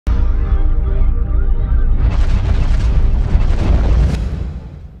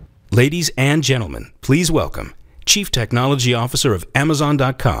Ladies and gentlemen, please welcome Chief Technology Officer of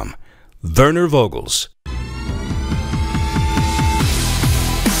Amazon.com, Werner Vogels.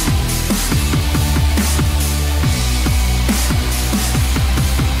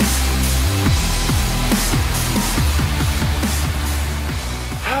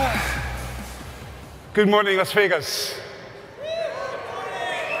 Good morning, Las Vegas.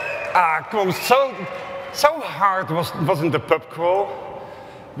 Come on, so hard wasn't the pub crawl.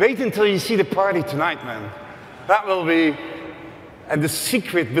 Wait until you see the party tonight, man. That will be, and the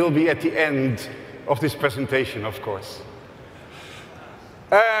secret will be at the end of this presentation, of course.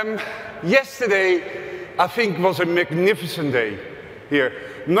 Yesterday, I think, was a magnificent day here.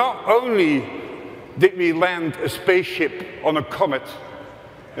 Not only did we land a spaceship on a comet,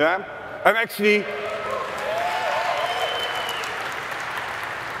 yeah, and actually,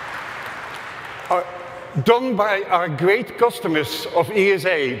 done by our great customers of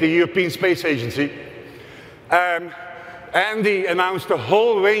ESA, the European Space Agency. Andy announced a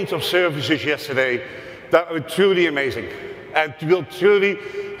whole range of services yesterday that were truly amazing and will truly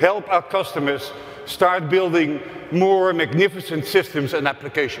help our customers start building more magnificent systems and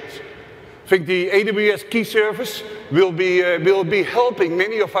applications. I think the AWS Key service will be helping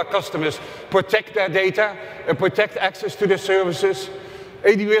many of our customers protect their data and protect access to their services.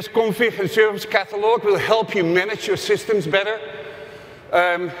 AWS Config and Service Catalog will help you manage your systems better.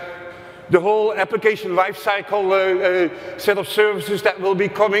 The whole application lifecycle set of services that will be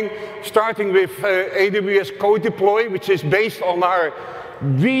coming, starting with AWS Code Deploy, which is based on our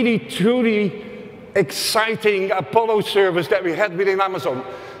really, truly exciting Apollo service that we had within Amazon.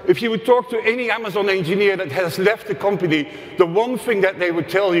 If you would talk to any Amazon engineer that has left the company, the one thing that they would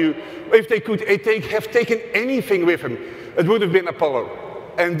tell you, if they could have taken anything with them, it would have been Apollo.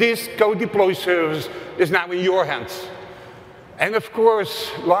 And this Code Deploy service is now in your hands. And of course,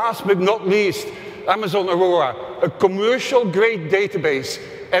 last but not least, Amazon Aurora, a commercial-grade database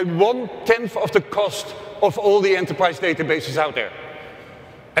at 1/10 of the cost of all the enterprise databases out there.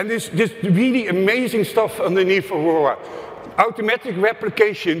 And this really amazing stuff underneath Aurora. Automatic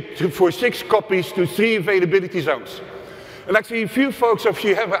replication for 6 copies to 3 availability zones. And actually, a few folks of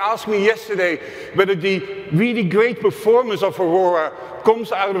you have asked me yesterday whether the really great performance of Aurora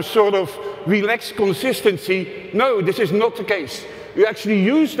comes out of sort of relaxed consistency. No, this is not the case. You actually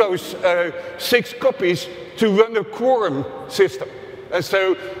use those 6 copies to run a quorum system. And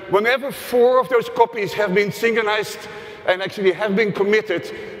so whenever 4 of those copies have been synchronized and actually have been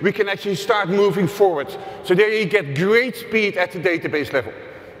committed, we can actually start moving forward. So there you get great speed at the database level.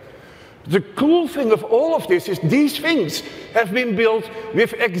 The cool thing of all of this is these things have been built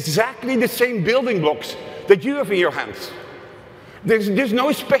with exactly the same building blocks that you have in your hands. There's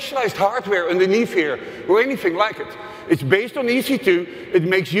no specialized hardware underneath here or anything like it. It's based on EC2, it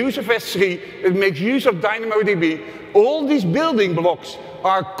makes use of S3, it makes use of DynamoDB. All these building blocks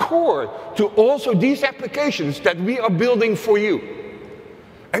are core to also these applications that we are building for you.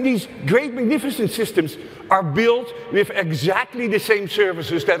 And these great, magnificent systems are built with exactly the same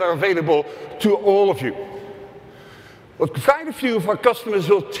services that are available to all of you. What quite a few of our customers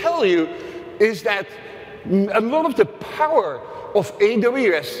will tell you is that a lot of the power of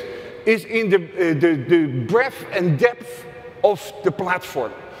AWS is in the breadth and depth of the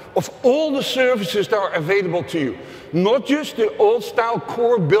platform, of all the services that are available to you. Not just the old-style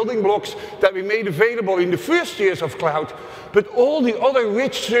core building blocks that we made available in the first years of cloud, but all the other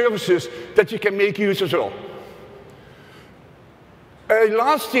rich services that you can make use as well.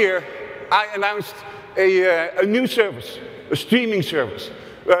 Last year, I announced a new service, a streaming service,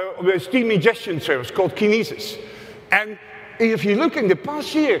 a stream ingestion service called Kinesis. And if you look in the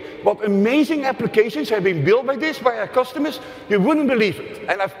past year, what amazing applications have been built by our customers, you wouldn't believe it.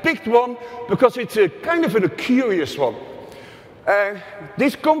 And I've picked one because it's a kind of a curious one.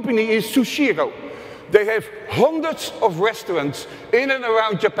 This company is Sushiro. They have hundreds of restaurants in and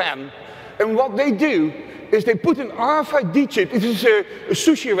around Japan. And what they do is they put an RFID chip. This is a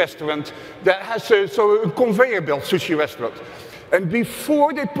sushi restaurant that has a conveyor belt sushi restaurant. And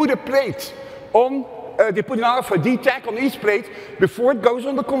before they put a plate on, they put an RFID tag on each plate. Before it goes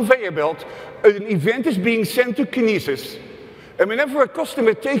on the conveyor belt, an event is being sent to Kinesis. And whenever a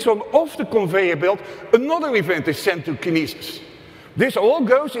customer takes one off the conveyor belt, another event is sent to Kinesis. This all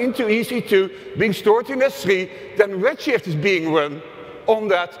goes into EC2, being stored in S3, then Redshift is being run on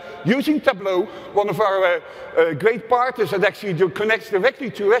that using Tableau, one of our great partners that actually connects directly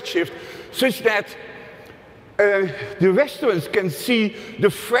to Redshift, such that the restaurants can see the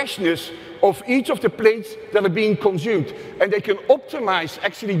freshness of each of the plates that are being consumed. And they can optimize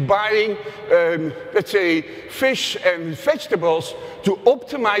actually buying, let's say, fish and vegetables to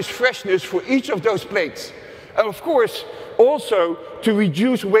optimize freshness for each of those plates. And of course, also to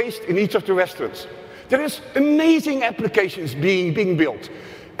reduce waste in each of the restaurants. There is amazing applications being built.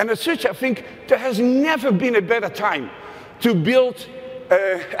 And as such, I think there has never been a better time to build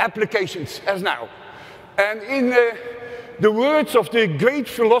applications as now. And in the words of the great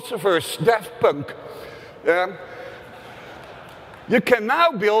philosophers, Daft Punk, you can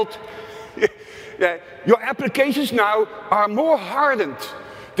now build, your applications now are more hardened.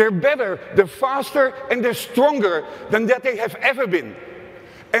 They're better, they're faster, and they're stronger than that they have ever been.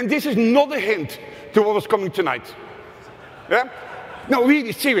 And this is not a hint to what was coming tonight. Yeah? No,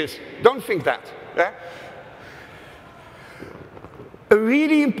 really serious. Don't think that. Yeah? A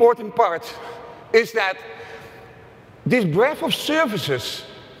really important part is that this breadth of services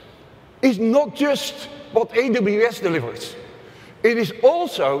is not just what AWS delivers. It is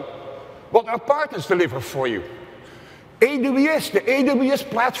also what our partners deliver for you. AWS, the AWS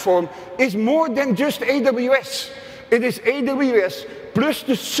platform, is more than just AWS. It is AWS plus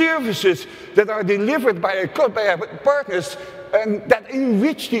the services that are delivered by our partners and that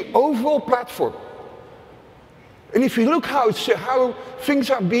enrich the overall platform. And if you look how things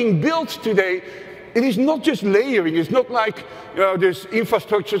are being built today, it is not just layering. It's not like, there's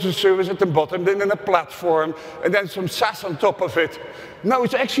infrastructure as a service at the bottom, then a platform, and then some SaaS on top of it. No,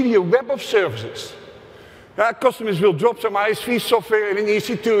 it's actually a web of services. Customers will drop some ISV software in an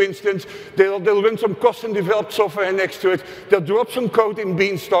EC2 instance. They'll run some custom-developed software next to it. They'll drop some code in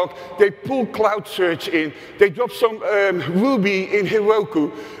Beanstalk. They pull Cloud Search in. They drop some Ruby in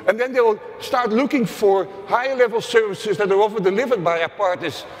Heroku. And then they'll start looking for higher-level services that are often delivered by our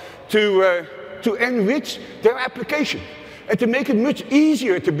partners to enrich their application and to make it much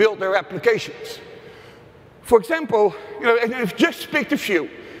easier to build their applications. For example, and I've just picked a few.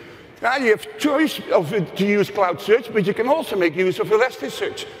 Now you have choice to use Cloud Search, but you can also make use of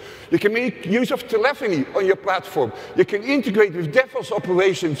Elasticsearch. You can make use of telephony on your platform. You can integrate with DevOps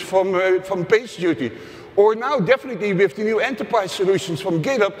operations from PagerDuty. Or now, definitely with the new enterprise solutions from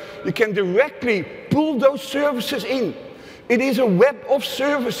GitHub, you can directly pull those services in. It is a web of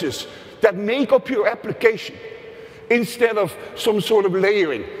services that make up your application instead of some sort of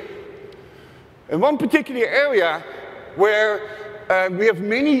layering. And one particular area where we have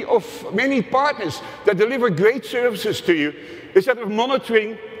many partners that deliver great services to you is that of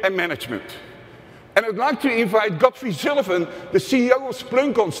monitoring and management. And I'd like to invite Godfrey Sullivan, the CEO of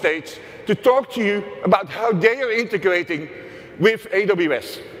Splunk, on stage to talk to you about how they are integrating with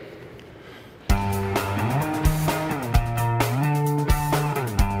AWS.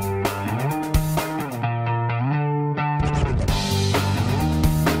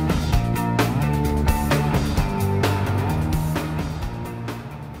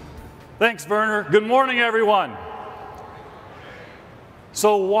 Thanks, Werner. Good morning, everyone.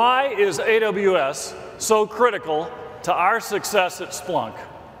 So why is AWS so critical to our success at Splunk?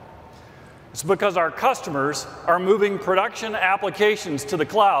 It's because our customers are moving production applications to the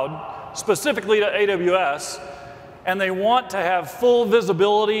cloud, specifically to AWS, and they want to have full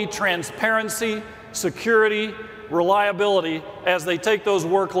visibility, transparency, security, reliability as they take those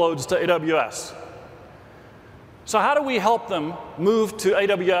workloads to AWS. So how do we help them move to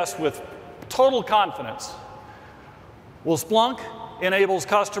AWS with total confidence? Well, Splunk enables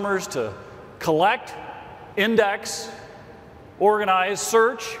customers to collect, index, organize,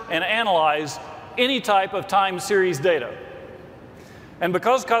 search, and analyze any type of time series data. And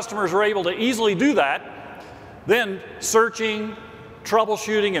because customers are able to easily do that, then searching,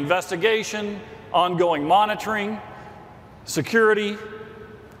 troubleshooting, investigation, ongoing monitoring, security,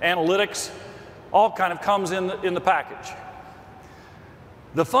 analytics, all kind of comes in the package.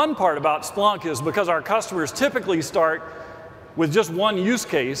 The fun part about Splunk is because our customers typically start with just one use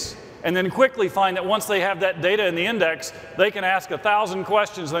case and then quickly find that once they have that data in the index, they can ask 1,000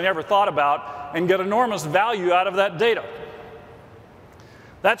 questions they never thought about and get enormous value out of that data.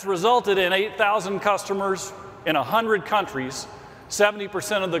 That's resulted in 8,000 customers in 100 countries,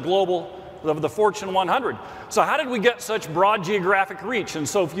 70% of the Fortune 100. So how did we get such broad geographic reach in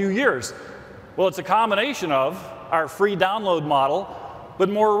so few years? Well, it's a combination of our free download model, but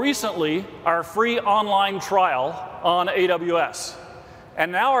more recently, our free online trial on AWS.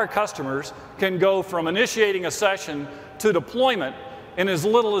 And now our customers can go from initiating a session to deployment in as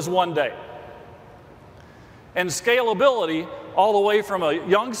little as 1 day. And scalability, all the way from a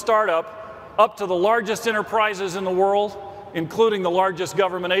young startup up to the largest enterprises in the world, including the largest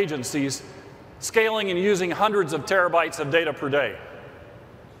government agencies, scaling and using hundreds of terabytes of data per day.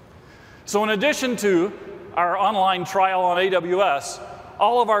 So in addition to our online trial on AWS,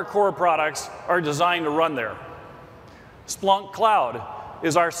 all of our core products are designed to run there. Splunk Cloud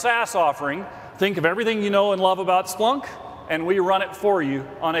is our SaaS offering. Think of everything you know and love about Splunk, and we run it for you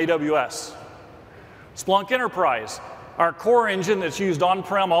on AWS. Splunk Enterprise, our core engine that's used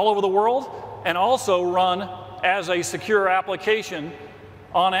on-prem all over the world and also run as a secure application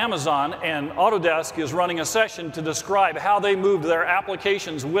on Amazon, and Autodesk is running a session to describe how they moved their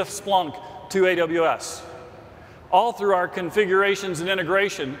applications with Splunk to AWS, all through our configurations and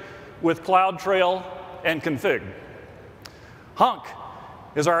integration with CloudTrail and Config. Hunk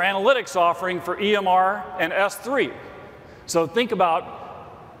is our analytics offering for EMR and S3. So think about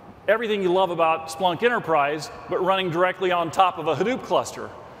everything you love about Splunk Enterprise, but running directly on top of a Hadoop cluster,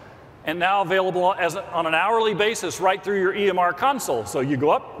 and now available on an hourly basis right through your EMR console. So you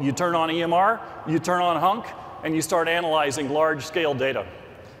go up, you turn on EMR, you turn on Hunk, and you start analyzing large-scale data.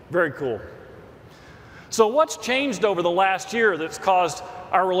 Very cool. So what's changed over the last year that's caused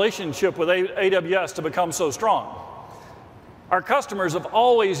our relationship with AWS to become so strong? Our customers have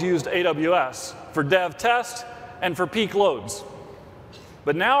always used AWS for dev test and for peak loads.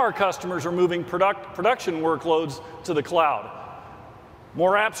 But now our customers are moving production workloads to the cloud.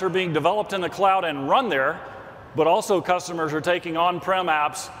 More apps are being developed in the cloud and run there, but also customers are taking on-prem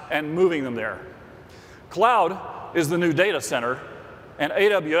apps and moving them there. Cloud is the new data center, and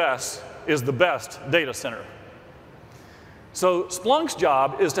AWS is the best data center. So Splunk's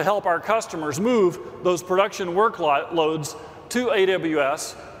job is to help our customers move those production workloads to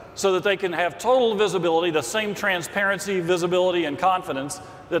AWS so that they can have total visibility, the same transparency, visibility, and confidence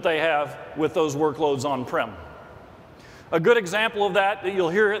that they have with those workloads on-prem. A good example of that you'll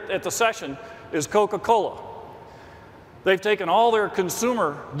hear at the session is Coca-Cola. They've taken all their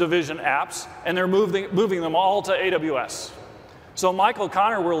consumer division apps and they're moving them all to AWS. So Michael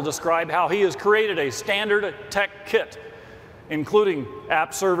Connor will describe how he has created a standard tech kit, including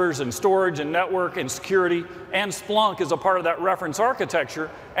app servers and storage and network and security, and Splunk is a part of that reference architecture,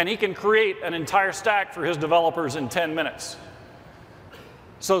 and he can create an entire stack for his developers in 10 minutes.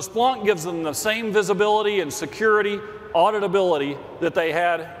 So Splunk gives them the same visibility and security, auditability that they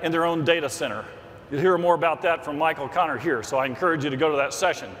had in their own data center. You'll hear more about that from Michael Connor here, so I encourage you to go to that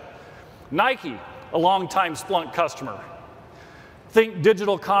session. Nike, a longtime Splunk customer. Think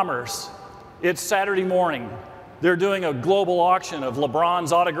digital commerce. It's Saturday morning. They're doing a global auction of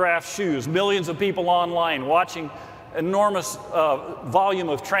LeBron's autographed shoes, millions of people online watching enormous volume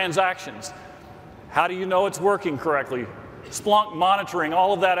of transactions. How do you know it's working correctly? Splunk monitoring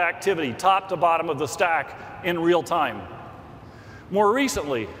all of that activity, top to bottom of the stack in real time. More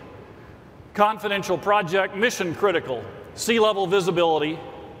recently, confidential project, mission critical, C-level visibility,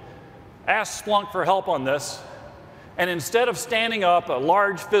 asked Splunk for help on this, and instead of standing up a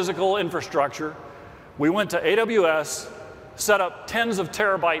large physical infrastructure, we went to AWS, set up tens of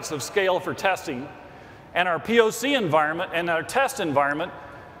terabytes of scale for testing, and our POC environment and our test environment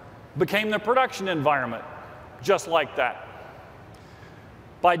became the production environment, just like that.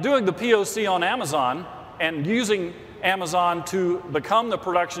 By doing the POC on Amazon and using Amazon to become the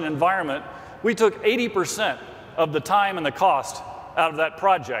production environment, we took 80% of the time and the cost out of that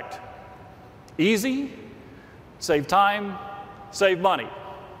project. Easy, save time, save money.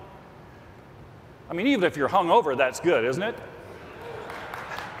 I mean, even if you're hungover, that's good, isn't it?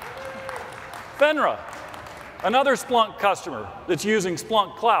 FINRA, another Splunk customer that's using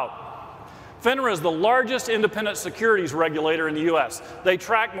Splunk Cloud. FINRA is the largest independent securities regulator in the US. They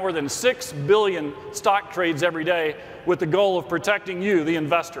track more than 6 billion stock trades every day with the goal of protecting you, the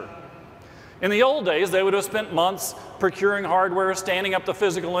investor. In the old days, they would have spent months procuring hardware, standing up the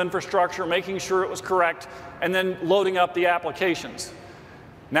physical infrastructure, making sure it was correct, and then loading up the applications.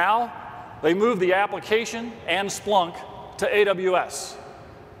 Now, they move the application and Splunk to AWS.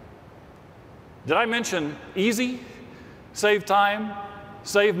 Did I mention easy, save time,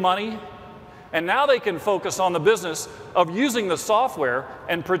 save money? And now they can focus on the business of using the software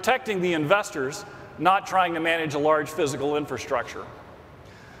and protecting the investors, not trying to manage a large physical infrastructure.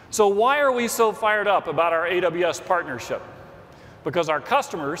 So why are we so fired up about our AWS partnership? Because our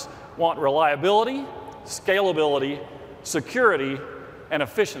customers want reliability, scalability, security, and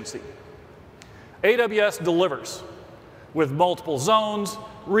efficiency. AWS delivers with multiple zones,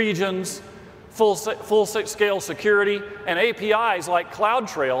 regions, full-scale security, and APIs like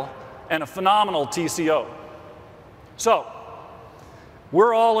CloudTrail, and a phenomenal TCO. So,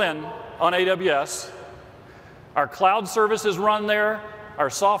 we're all in on AWS. Our cloud services run there, our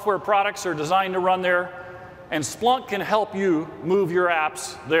software products are designed to run there, and Splunk can help you move your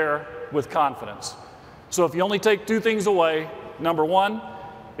apps there with confidence. So if you only take two things away, number one,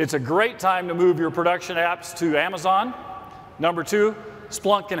 it's a great time to move your production apps to Amazon. Number 2,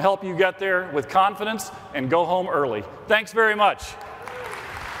 Splunk can help you get there with confidence and go home early. Thanks very much.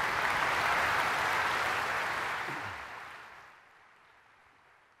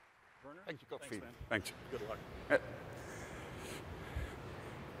 Thank you, Gottfried. Thanks, Thanks. Good luck.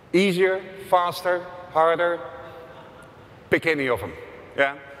 Easier, faster, harder. Pick any of them.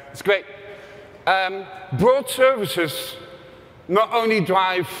 Yeah, it's great. Broad services not only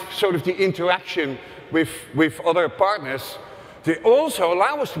drive sort of the interaction with other partners, they also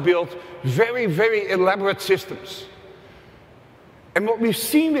allow us to build very, very elaborate systems. And what we've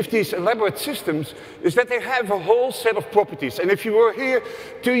seen with these elaborate systems is that they have a whole set of properties. And if you were here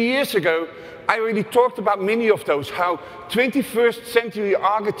 2 years ago, I already talked about many of those, how 21st century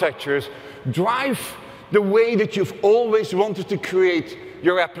architectures drive the way that you've always wanted to create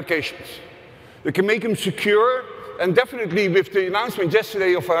your applications. You can make them secure, and definitely with the announcement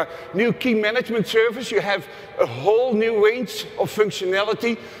yesterday of our new key management service, you have a whole new range of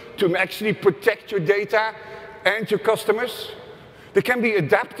functionality to actually protect your data and your customers. They can be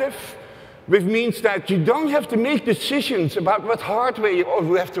adaptive, which means that you don't have to make decisions about what hardware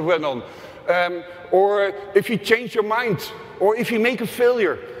you have to run on, or if you change your mind, or if you make a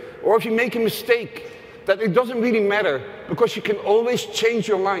failure, or if you make a mistake, that it doesn't really matter, because you can always change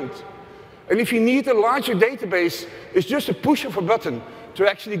your mind. And if you need a larger database, it's just a push of a button to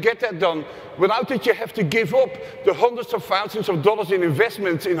actually get that done, without that you have to give up the hundreds of thousands of dollars in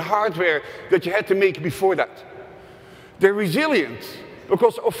investments in hardware that you had to make before that. They're resilient,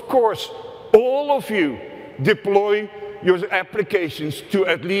 because of course, all of you deploy your applications to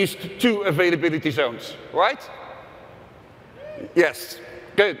at least 2 availability zones, right? Yes,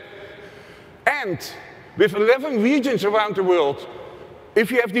 good. And with 11 regions around the world, if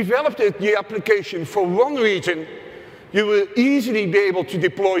you have developed the application for one region, you will easily be able to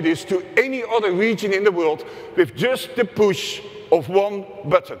deploy this to any other region in the world with just the push of one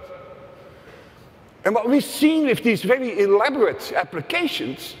button. And what we've seen with these very elaborate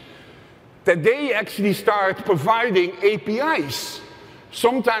applications, that they actually start providing APIs,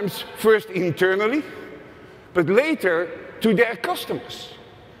 sometimes first internally, but later to their customers.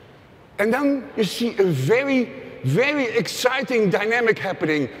 And then you see a very, very exciting dynamic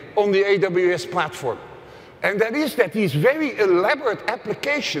happening on the AWS platform. And that is that these very elaborate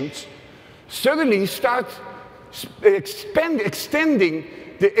applications suddenly start extending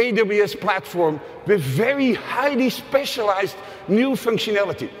the AWS platform with very highly specialized new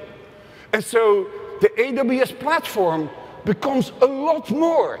functionality. And so the AWS platform becomes a lot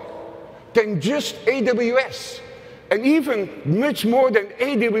more than just AWS, and even much more than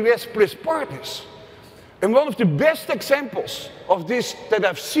AWS plus partners. And one of the best examples of this that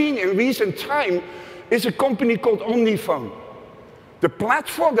I've seen in recent time is a company called Omniphone. The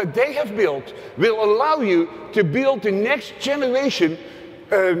platform that they have built will allow you to build the next generation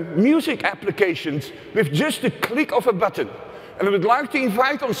music applications with just the click of a button. And I would like to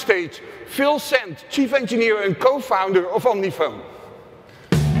invite on stage Phil Sant, Chief Engineer and co-founder of Omniphone.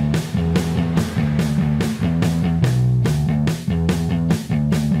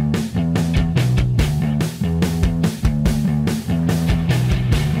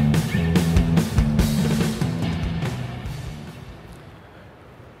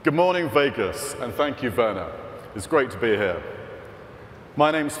 Good morning, Vegas, and thank you, Werner. It's great to be here. My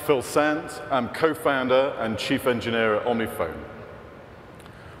name's Phil Sant. I'm co-founder and chief engineer at Omniphone.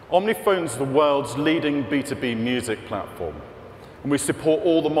 Omniphone's the world's leading B2B music platform, and we support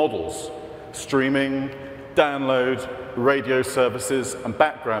all the models: streaming, download, radio services, and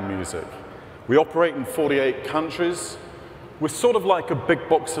background music. We operate in 48 countries. We're sort of like a big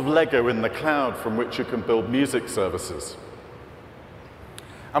box of Lego in the cloud from which you can build music services.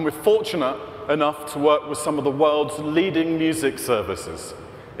 And we're fortunate enough to work with some of the world's leading music services,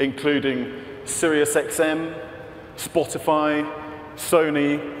 including SiriusXM, Spotify,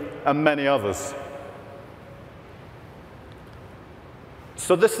 Sony, and many others.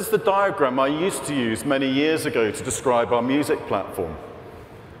 So this is the diagram I used to use many years ago to describe our music platform.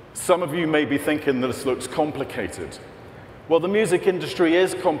 Some of you may be thinking that this looks complicated. Well, the music industry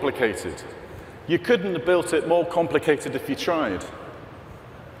is complicated. You couldn't have built it more complicated if you tried.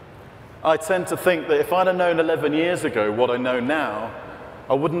 I tend to think that if I'd have known 11 years ago what I know now,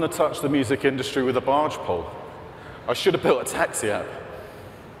 I wouldn't have touched the music industry with a barge pole. I should have built a taxi app.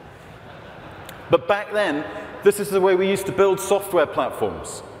 But back then, this is the way we used to build software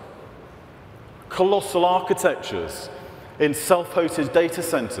platforms. Colossal architectures in self-hosted data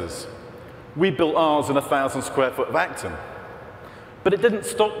centers. We built ours in 1,000 square foot of Acton. But it didn't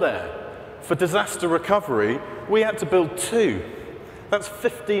stop there. For disaster recovery, we had to build 2. That's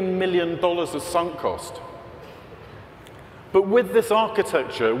 $15 million of sunk cost. But with this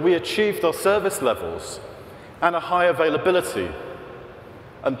architecture, we achieved our service levels and a high availability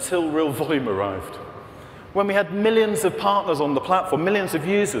until real volume arrived. When we had millions of partners on the platform, millions of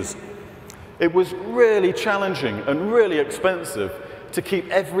users, it was really challenging and really expensive to keep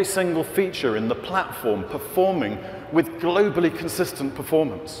every single feature in the platform performing with globally consistent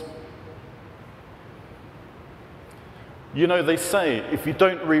performance. You know, they say if you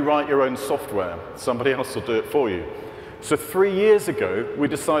don't rewrite your own software, somebody else will do it for you. So 3 years ago, we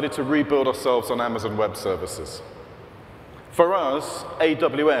decided to rebuild ourselves on Amazon Web Services. For us,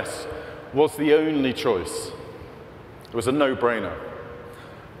 AWS was the only choice. It was a no-brainer.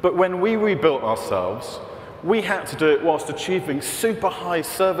 But when we rebuilt ourselves, we had to do it whilst achieving super high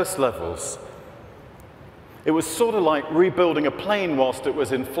service levels. It was sort of like rebuilding a plane whilst it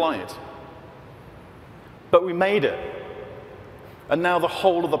was in flight. But we made it. And now the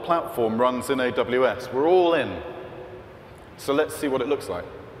whole of the platform runs in AWS. We're all in. So let's see what it looks like.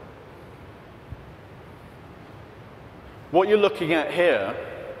 What you're looking at here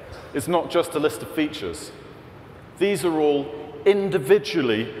is not just a list of features. These are all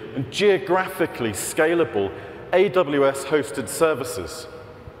individually and geographically scalable AWS-hosted services.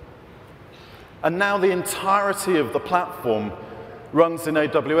 And now the entirety of the platform runs in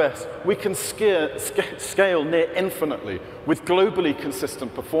AWS. We can scale near infinitely with globally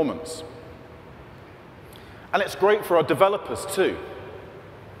consistent performance. And it's great for our developers, too.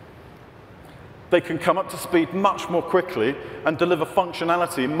 They can come up to speed much more quickly and deliver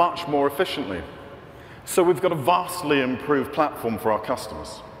functionality much more efficiently. So we've got a vastly improved platform for our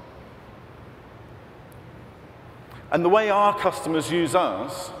customers. And the way our customers use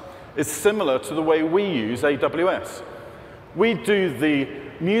us is similar to the way we use AWS. We do the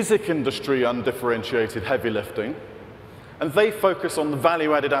music industry undifferentiated heavy lifting, and they focus on the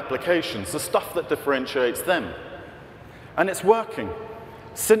value-added applications, the stuff that differentiates them. And it's working.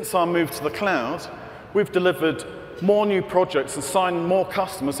 Since our move to the cloud, we've delivered more new projects and signed more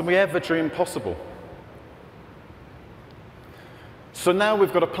customers than we ever dreamed possible. So now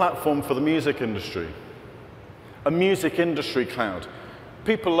we've got a platform for the music industry, a music industry cloud.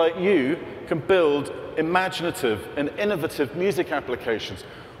 People like you can build imaginative and innovative music applications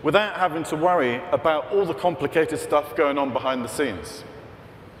without having to worry about all the complicated stuff going on behind the scenes.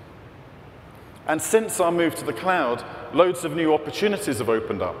 And since our move to the cloud, loads of new opportunities have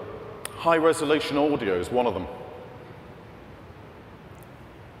opened up. High-resolution audio is one of them.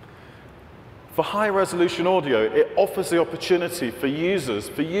 For high-resolution audio, it offers the opportunity for users,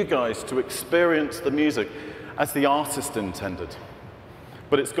 for you guys, to experience the music as the artist intended.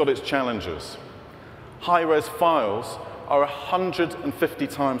 But it's got its challenges. High-res files are 150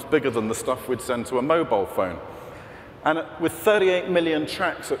 times bigger than the stuff we'd send to a mobile phone. And with 38 million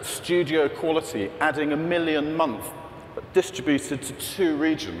tracks at studio quality, adding 1 million a month, distributed to 2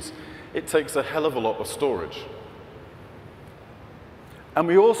 regions, it takes a hell of a lot of storage. And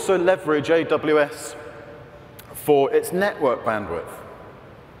we also leverage AWS for its network bandwidth.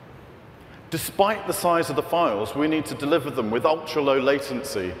 Despite the size of the files, we need to deliver them with ultra-low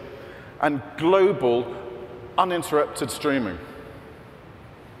latency and global, uninterrupted streaming.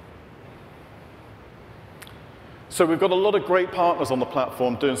 So we've got a lot of great partners on the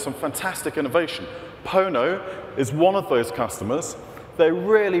platform doing some fantastic innovation. Pono is one of those customers. They're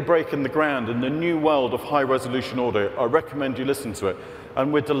really breaking the ground in the new world of high-resolution audio. I recommend you listen to it,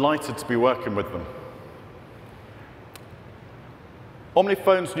 and we're delighted to be working with them.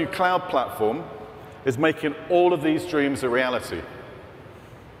 Omniphone's new cloud platform is making all of these dreams a reality.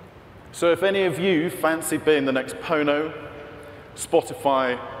 So if any of you fancy being the next Pono,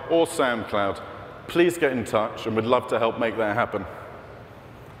 Spotify, or SoundCloud, please get in touch, and we'd love to help make that happen.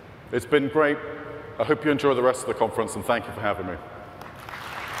 It's been great. I hope you enjoy the rest of the conference, and thank you for having me.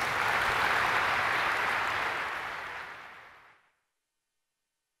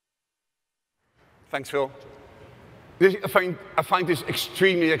 Thanks, Phil. I find this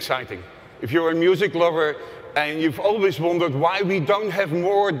extremely exciting. If you're a music lover and you've always wondered why we don't have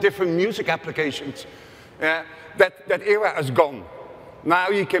more different music applications, that era is gone. Now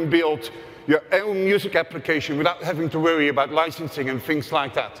you can build your own music application without having to worry about licensing and things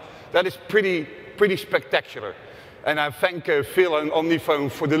like that. That is pretty spectacular. And I thank Phil and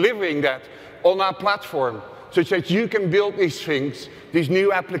Omniphone for delivering that on our platform, so that you can build these things, these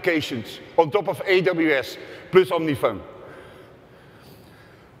new applications, on top of AWS plus Omniphone.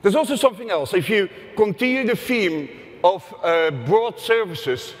 There's also something else. If you continue the theme of broad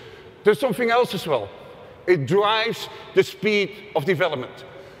services, there's something else as well. It drives the speed of development.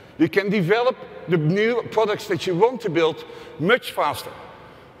 You can develop the new products that you want to build much faster.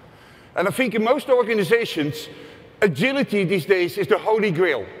 And I think in most organizations, agility these days is the holy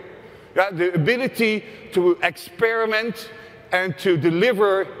grail. Yeah, the ability to experiment and to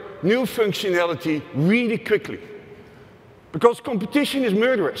deliver new functionality really quickly. Because competition is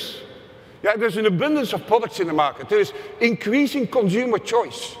murderous. Yeah, there's an abundance of products in the market. There's increasing consumer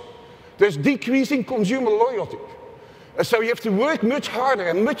choice. There's decreasing consumer loyalty. And so you have to work much harder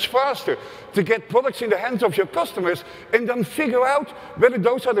and much faster to get products in the hands of your customers and then figure out whether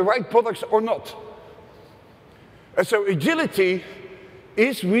those are the right products or not. And so agility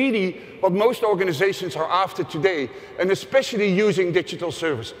is really what most organizations are after today, and especially using digital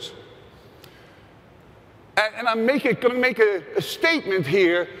services. And I'm going to make a statement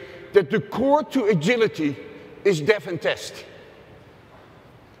here that the core to agility is dev and test.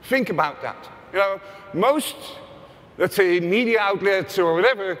 Think about that. You know, most, let's say, media outlets or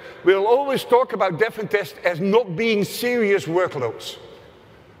whatever will always talk about dev and test as not being serious workloads.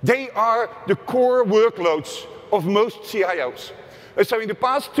 They are the core workloads of most CIOs. And so in the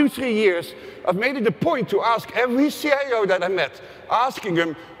past 2-3 years, I've made it a point to ask every CIO that I met, asking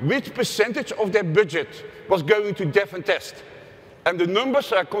them which percentage of their budget was going to dev and test. And the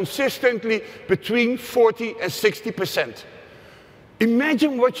numbers are consistently between 40 and 60%.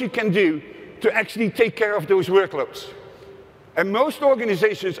 Imagine what you can do to actually take care of those workloads. And most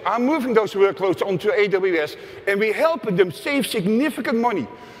organizations are moving those workloads onto AWS, and we're helping them save significant money.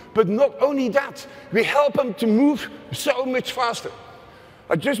 But not only that, we help them to move so much faster.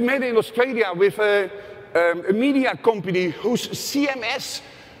 I just met in Australia with a media company whose CMS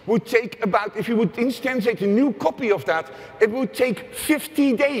would take about, if you would instantiate a new copy of that, it would take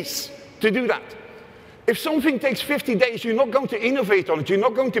 50 days to do that. If something takes 50 days, you're not going to innovate on it. You're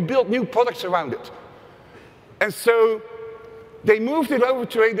not going to build new products around it. And so they moved it over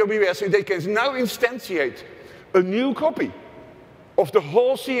to AWS, and they can now instantiate a new copy of the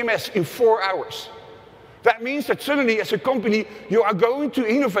whole CMS in 4 hours. That means that suddenly, as a company, you are going to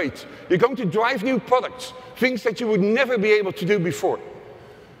innovate. You're going to drive new products, things that you would never be able to do before.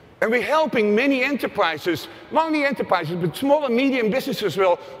 And we're helping many enterprises, not only enterprises, but small and medium businesses as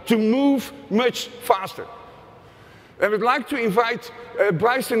well, to move much faster. And we'd like to invite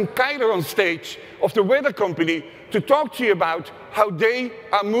Bryson Kyler on stage of the weather company to talk to you about how they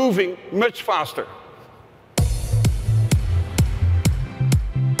are moving much faster.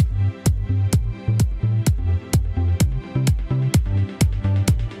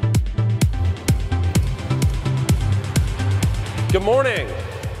 Good morning.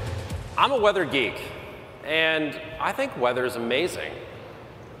 I'm a weather geek, and I think weather is amazing.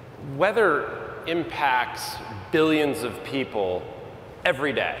 Weather impacts billions of people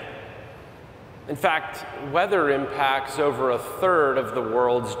every day. In fact, weather impacts over 1/3 of the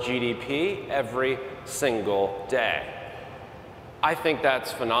world's GDP every single day. I think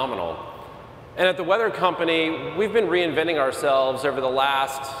that's phenomenal. And at the Weather Company, we've been reinventing ourselves over the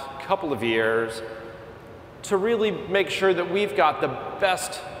last couple of years to really make sure that we've got the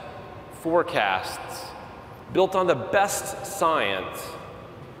best forecasts built on the best science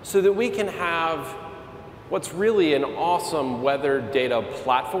so that we can have what's really an awesome weather data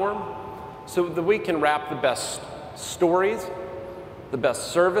platform so that we can wrap the best stories, the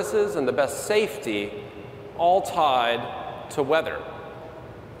best services, and the best safety all tied to weather.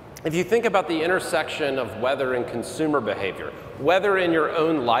 If you think about the intersection of weather and consumer behavior, weather in your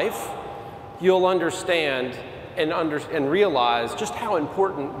own life, you'll understand and realize just how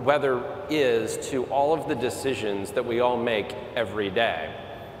important weather is to all of the decisions that we all make every day.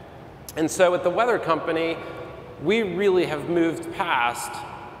 And so at the Weather Company, we really have moved past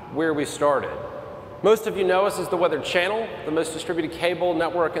where we started. Most of you know us as the Weather Channel, the most distributed cable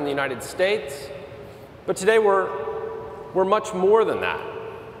network in the United States. But today we're much more than that.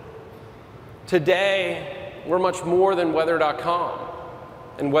 Today, we're much more than weather.com.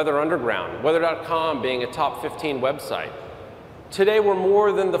 And Weather Underground, weather.com being a top 15 website. Today, we're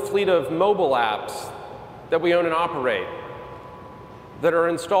more than the fleet of mobile apps that we own and operate that are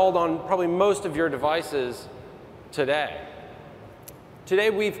installed on probably most of your devices today. Today,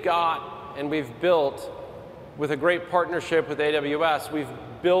 we've got and we've built, with a great partnership with AWS, we've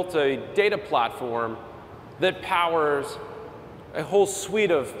built a data platform that powers a whole suite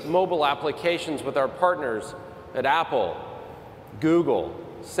of mobile applications with our partners at Apple, Google,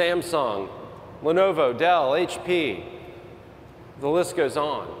 Samsung, Lenovo, Dell, HP, the list goes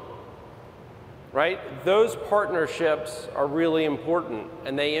on, right? Those partnerships are really important,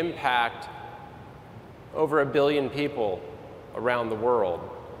 and they impact over 1 billion people around the world.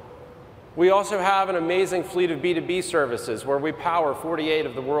 We also have an amazing fleet of B2B services where we power 48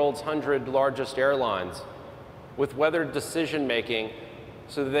 of the world's 100 largest airlines with weather decision making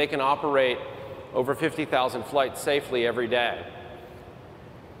so that they can operate over 50,000 flights safely every day.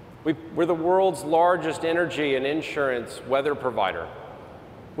 We're the world's largest energy and insurance weather provider.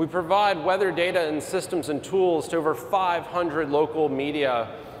 We provide weather data and systems and tools to over 500 local media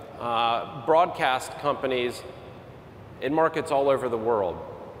broadcast companies in markets all over the world.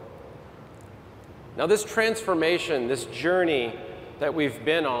 Now this transformation, this journey that we've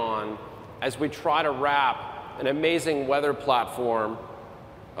been on as we try to wrap an amazing weather platform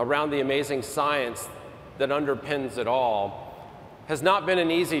around the amazing science that underpins it all, has not been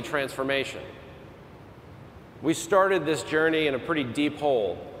an easy transformation. We started this journey in a pretty deep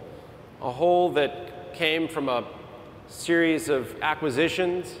hole, a hole that came from a series of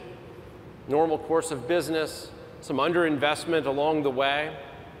acquisitions, normal course of business, some underinvestment along the way,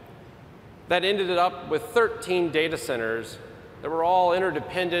 that ended up with 13 data centers that were all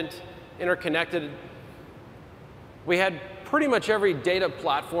interdependent, interconnected. We had pretty much every data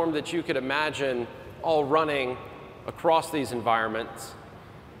platform that you could imagine all running across these environments.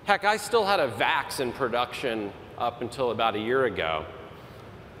 Heck, I still had a VAX in production up until about a year ago.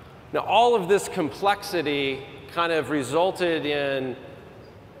 Now, all of this complexity kind of resulted in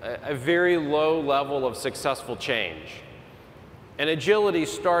a very low level of successful change. And agility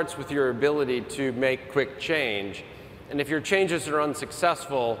starts with your ability to make quick change. And if your changes are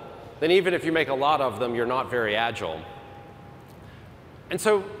unsuccessful, then even if you make a lot of them, you're not very agile. And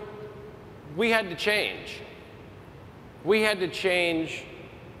so we had to change. We had to change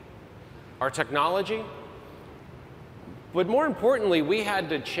our technology. But more importantly, we had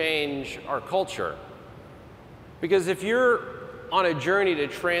to change our culture. Because if you're on a journey to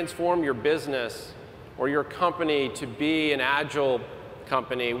transform your business or your company to be an agile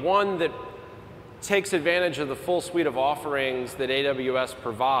company, one that takes advantage of the full suite of offerings that AWS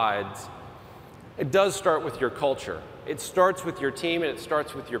provides, it does start with your culture. It starts with your team and it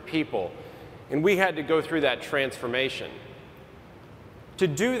starts with your people. And we had to go through that transformation. To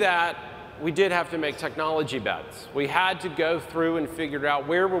do that, we did have to make technology bets. We had to go through and figure out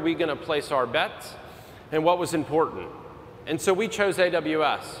where were we going to place our bets and what was important. And so we chose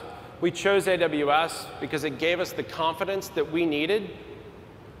AWS. We chose AWS because it gave us the confidence that we needed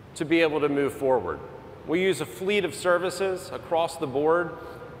to be able to move forward. We use a fleet of services across the board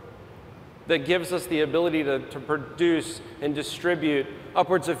that gives us the ability to produce and distribute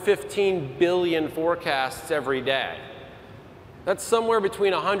upwards of 15 billion forecasts every day. That's somewhere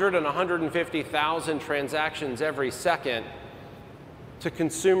between 100 and 150,000 transactions every second to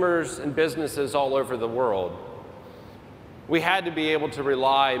consumers and businesses all over the world. We had to be able to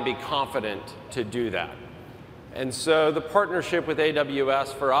rely and be confident to do that. And so the partnership with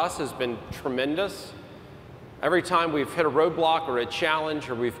AWS for us has been tremendous. Every time we've hit a roadblock or a challenge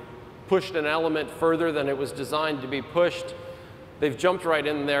or we've pushed an element further than it was designed to be pushed, they've jumped right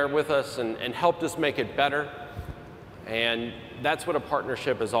in there with us and helped us make it better. And that's what a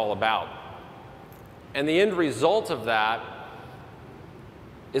partnership is all about. And the end result of that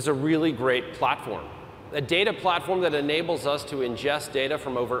is a really great platform. A data platform that enables us to ingest data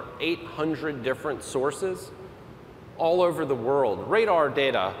from over 800 different sources all over the world. Radar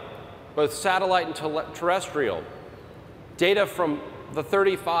data, both satellite and terrestrial. Data from the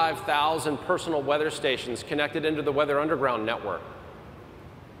 35,000 personal weather stations connected into the Weather Underground network.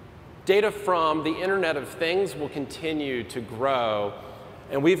 Data from the Internet of Things will continue to grow,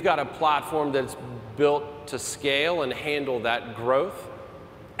 and we've got a platform that's built to scale and handle that growth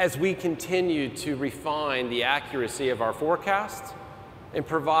as we continue to refine the accuracy of our forecasts and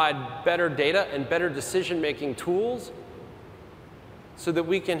provide better data and better decision-making tools so that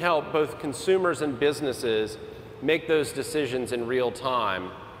we can help both consumers and businesses make those decisions in real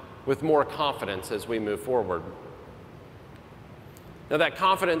time with more confidence as we move forward. Now, that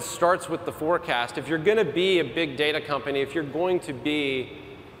confidence starts with the forecast. If you're going to be a big data company, if you're going to be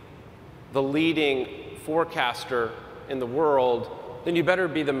the leading forecaster in the world, then you better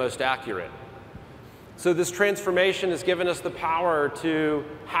be the most accurate. So this transformation has given us the power to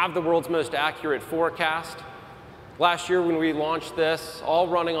have the world's most accurate forecast. Last year when we launched this, all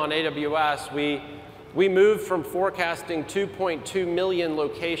running on AWS, we moved from forecasting 2.2 million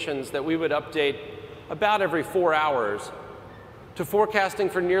locations that we would update about every 4 hours to forecasting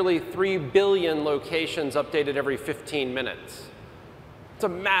for nearly 3 billion locations updated every 15 minutes. It's a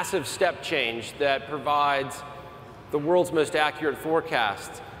massive step change that provides the world's most accurate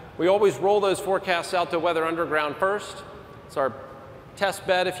forecasts. We always roll those forecasts out to Weather Underground first. It's our test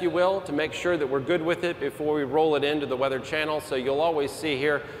bed, if you will, to make sure that we're good with it before we roll it into the Weather Channel. So you'll always see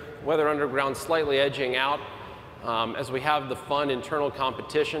here Weather Underground slightly edging out as we have the fun internal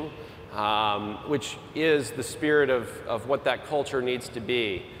competition, which is the spirit of what that culture needs to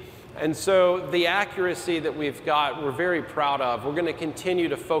be. And so the accuracy that we've got, we're very proud of. We're going to continue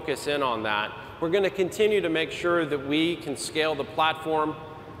to focus in on that. We're going to continue to make sure that we can scale the platform,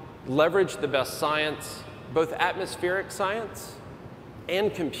 leverage the best science, both atmospheric science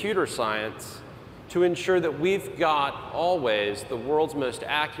and computer science, to ensure that we've got always the world's most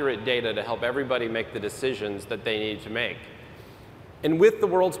accurate data to help everybody make the decisions that they need to make. And with the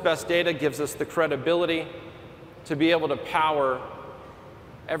world's best data gives us the credibility to be able to power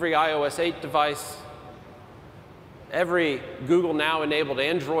every iOS 8 device, every Google Now-enabled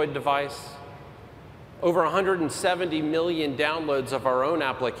Android device, over 170 million downloads of our own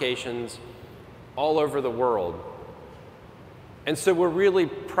applications all over the world. And so we're really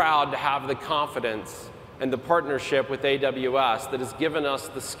proud to have the confidence and the partnership with AWS that has given us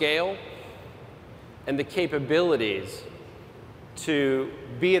the scale and the capabilities to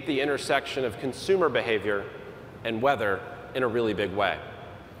be at the intersection of consumer behavior and weather in a really big way.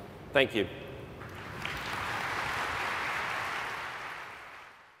 Thank you.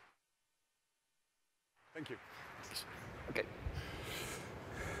 Thank you. Okay.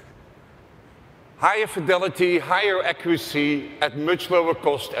 Higher fidelity, higher accuracy, at much lower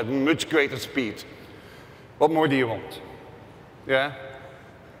cost, at much greater speed. What more do you want? Yeah?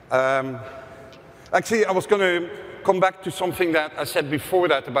 Actually, I was going to come back to something that I said before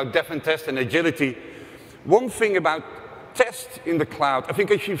that about dev and test and agility. One thing about test in the cloud, I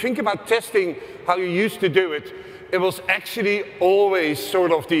think if you think about testing how you used to do it, it was actually always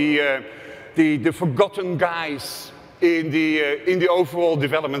sort of the forgotten guys in the overall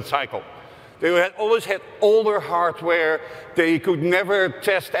development cycle. They always had older hardware. They could never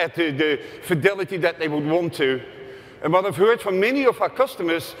test at the fidelity that they would want to. And what I've heard from many of our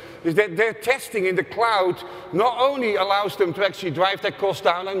customers is that their testing in the cloud not only allows them to actually drive their costs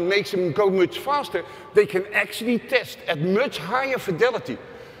down and makes them go much faster, they can actually test at much higher fidelity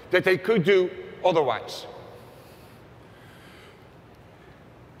than they could do otherwise.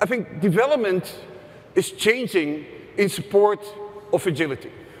 I think development is changing in support of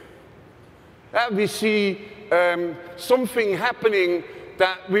agility. We see something happening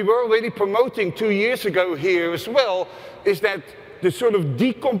that we were already promoting 2 years ago here as well, is that the sort of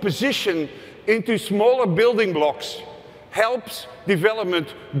decomposition into smaller building blocks helps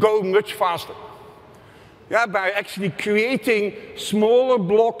development go much faster. Yeah, by actually creating smaller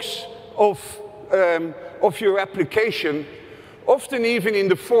blocks of your application, often even in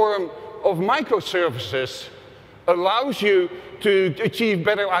the form of microservices, allows you to achieve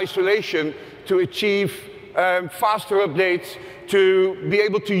better isolation, to achieve faster updates, to be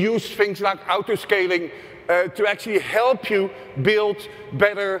able to use things like auto-scaling to actually help you build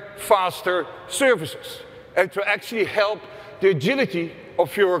better, faster services, and to actually help the agility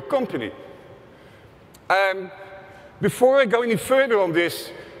of your company. Before I go any further on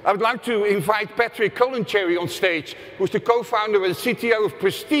this, I would like to invite Patrick Colincherry on stage, who's the co-founder and CTO of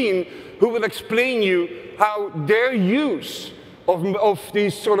Pristine, who will explain you how their use of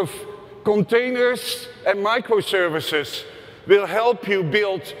these sort of containers and microservices will help you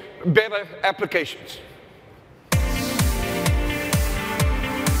build better applications.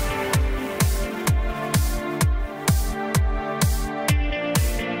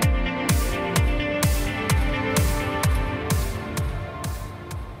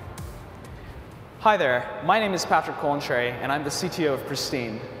 Hi there, my name is Patrick Colincherry, and I'm the CTO of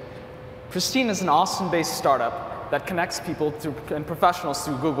Pristine. Pristine is an Austin-based startup that connects people and professionals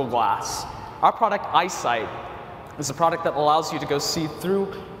through Google Glass. Our product, Eyesight, is a product that allows you to go see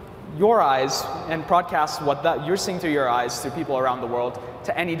through your eyes and broadcast what you're seeing through your eyes through people around the world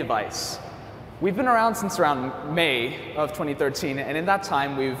to any device. We've been around since around May of 2013, and in that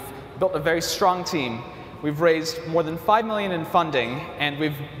time, we've built a very strong team. We've raised more than $5 million in funding, and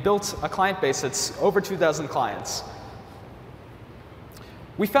we've built a client base that's over 2,000 clients.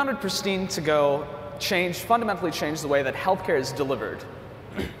 We founded Pristine to go fundamentally change the way that healthcare is delivered.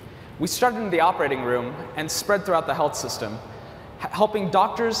 We started in the operating room and spread throughout the health system, helping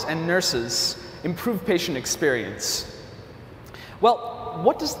doctors and nurses improve patient experience. Well,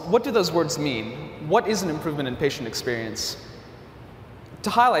 what do those words mean? What is an improvement in patient experience? To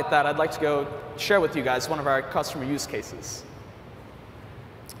highlight that, I'd like to go share with you guys one of our customer use cases.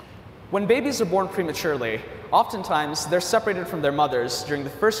 When babies are born prematurely, oftentimes they're separated from their mothers during the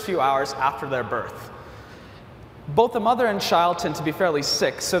first few hours after their birth. Both the mother and child tend to be fairly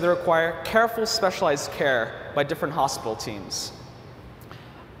sick, so they require careful, specialized care by different hospital teams.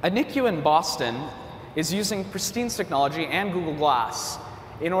 A NICU in Boston is using Pristine's technology and Google Glass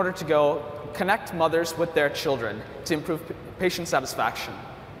in order to go connect mothers with their children to improve patient satisfaction.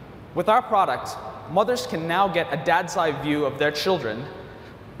 With our product, mothers can now get a dad's eye view of their children,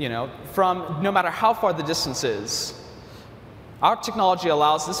 from no matter how far the distance is. Our technology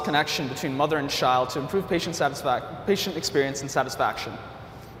allows this connection between mother and child to improve patient experience and satisfaction.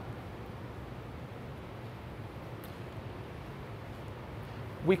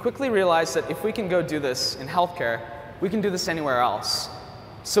 We quickly realized that if we can go do this in healthcare, we can do this anywhere else.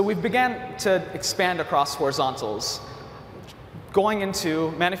 So we began to expand across horizontals, going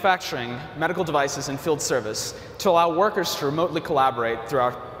into manufacturing, medical devices, and field service to allow workers to remotely collaborate through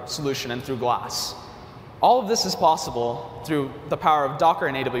our solution and through Glass. All of this is possible through the power of Docker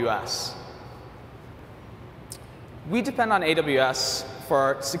and AWS. We depend on AWS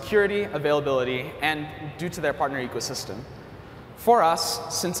for security, availability, and due to their partner ecosystem. For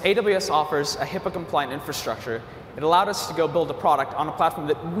us, since AWS offers a HIPAA-compliant infrastructure, it allowed us to go build a product on a platform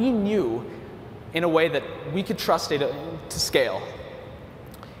that we knew in a way that we could trust to scale.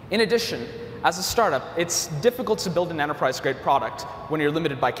 In addition, as a startup, it's difficult to build an enterprise-grade product when you're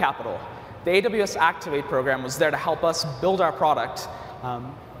limited by capital. The AWS Activate program was there to help us build our product.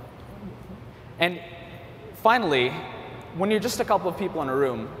 And finally, when you're just a couple of people in a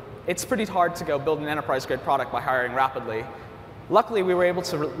room, it's pretty hard to go build an enterprise-grade product by hiring rapidly. Luckily, we were able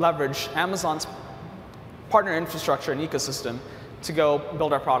to leverage Amazon's partner infrastructure and ecosystem to go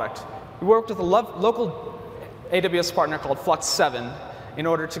build our product. We worked with a local AWS partner called Flux7 in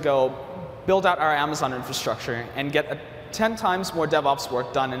order to go build out our Amazon infrastructure and get 10 times more DevOps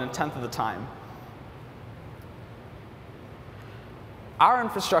work done in 1/10 of the time. Our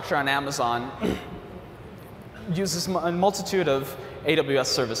infrastructure on Amazon uses a multitude of AWS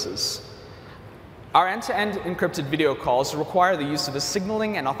services. Our end-to-end encrypted video calls require the use of a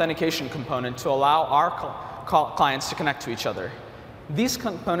signaling and authentication component to allow our clients to connect to each other. These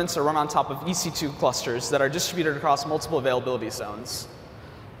components are run on top of EC2 clusters that are distributed across multiple availability zones.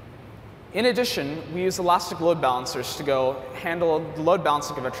 In addition, we use elastic load balancers to go handle the load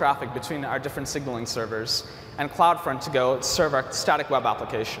balancing of our traffic between our different signaling servers, and CloudFront to go serve our static web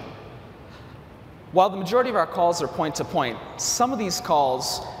application. While the majority of our calls are point-to-point, some of these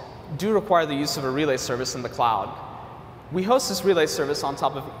calls do require the use of a relay service in the cloud. We host this relay service on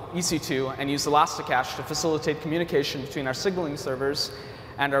top of EC2 and use Elasticache to facilitate communication between our signaling servers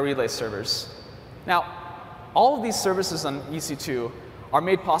and our relay servers. Now, all of these services on EC2 are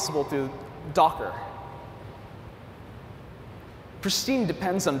made possible through Docker. Pristine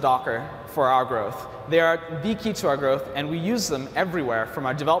depends on Docker for our growth. They are the key to our growth, and we use them everywhere, from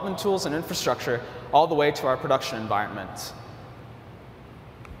our development tools and infrastructure all the way to our production environment.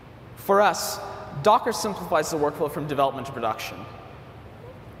 For us, Docker simplifies the workflow from development to production.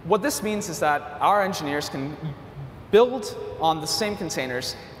 What this means is that our engineers can build on the same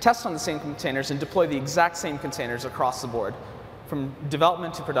containers, test on the same containers, and deploy the exact same containers across the board, from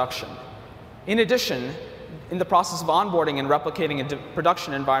development to production. In addition, in the process of onboarding and replicating a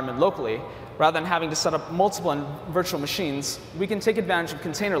production environment locally, rather than having to set up multiple virtual machines, we can take advantage of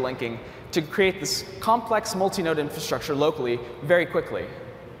container linking to create this complex multi-node infrastructure locally very quickly.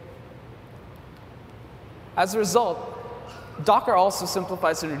 As a result, Docker also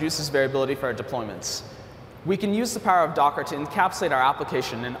simplifies and reduces variability for our deployments. We can use the power of Docker to encapsulate our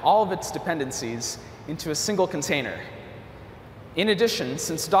application and all of its dependencies into a single container. In addition,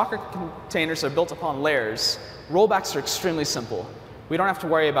 since Docker containers are built upon layers, rollbacks are extremely simple. We don't have to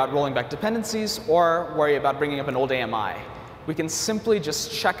worry about rolling back dependencies or worry about bringing up an old AMI. We can simply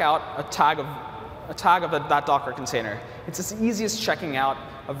just check out a tag of that Docker container. It's as easy as checking out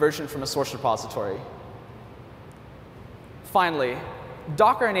a version from a source repository. Finally,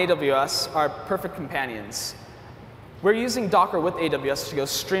 Docker and AWS are perfect companions. We're using Docker with AWS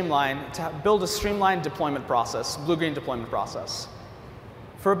to build a streamlined deployment process, blue-green deployment process.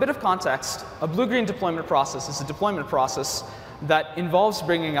 For a bit of context, a blue-green deployment process is a deployment process that involves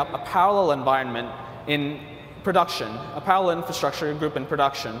bringing up a parallel environment in production, a parallel infrastructure group in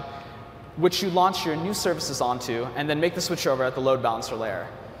production, which you launch your new services onto, and then make the switch over at the load balancer layer.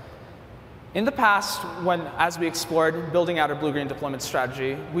 In the past, as we explored building out our blue-green deployment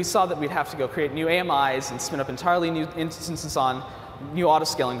strategy, we saw that we'd have to go create new AMIs and spin up entirely new instances on new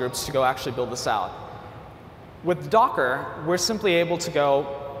autoscaling groups to go actually build this out. With Docker, we're simply able to go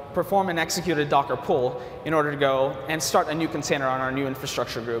perform and execute a Docker pull in order to go and start a new container on our new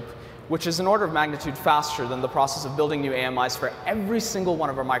infrastructure group, which is an order of magnitude faster than the process of building new AMIs for every single one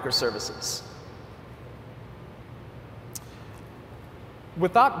of our microservices.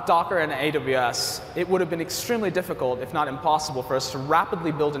 Without Docker and AWS, it would have been extremely difficult, if not impossible, for us to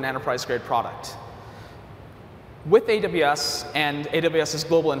rapidly build an enterprise-grade product. With AWS and AWS's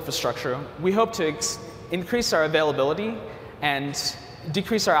global infrastructure, we hope to increase our availability and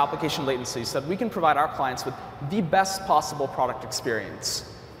decrease our application latency so that we can provide our clients with the best possible product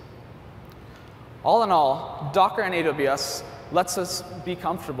experience. All in all, Docker and AWS lets us be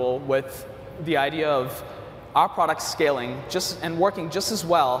comfortable with the idea of our product scaling and working just as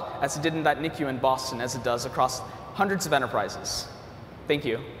well as it did in that NICU in Boston as it does across hundreds of enterprises. Thank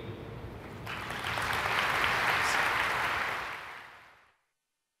you.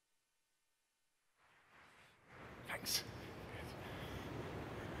 Thanks.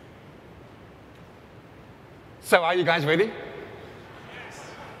 So are you guys ready? Yes.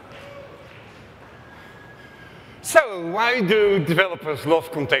 So why do developers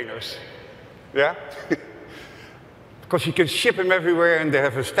love containers? Yeah? Because you can ship them everywhere and they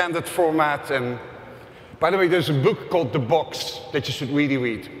have a standard format. And by the way, there's a book called The Box that you should really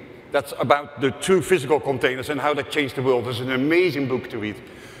read. That's about the true physical containers and how that changed the world. It's an amazing book to read.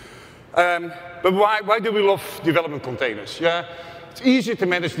 But why do we love development containers? Yeah? It's easier to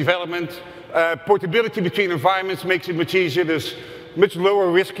manage development. Portability between environments makes it much easier. There's much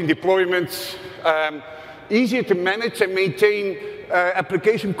lower risk in deployments. Easier to manage and maintain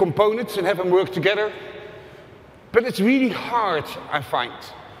application components and have them work together. But it's really hard, I find.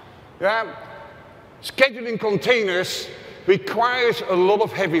 Yeah? Scheduling containers requires a lot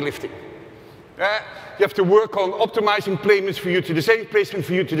of heavy lifting. Yeah? You have to work on optimizing placement for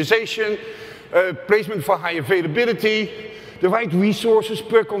utilization, placement for high availability, the right resources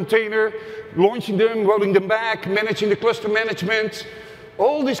per container, launching them, rolling them back, managing the cluster management,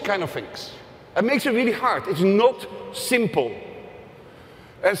 all these kind of things. It makes it really hard. It's not simple.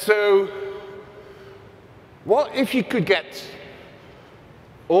 And so, what if you could get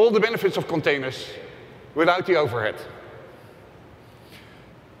all the benefits of containers without the overhead?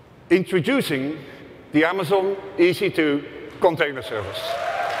 Introducing the Amazon EC2 container service.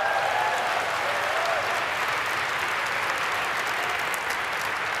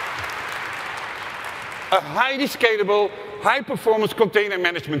 A highly scalable, high-performance container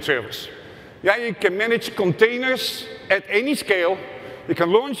management service. Yeah, you can manage containers at any scale. You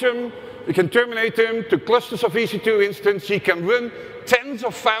can launch them, you can terminate them to clusters of EC2 instances. You can run tens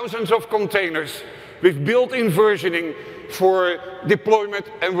of thousands of containers with built-in versioning for deployment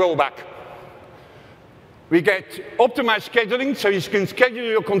and rollback. We get optimized scheduling, so you can schedule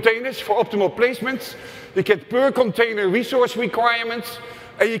your containers for optimal placements. You get per container resource requirements,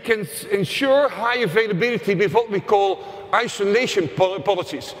 and you can ensure high availability with what we call isolation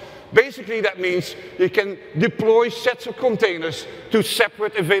policies. Basically, that means you can deploy sets of containers to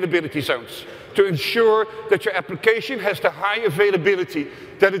separate availability zones to ensure that your application has the high availability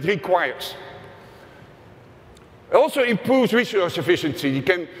that it requires. It also improves resource efficiency. You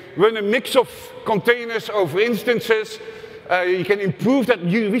can run a mix of containers over instances. You can improve that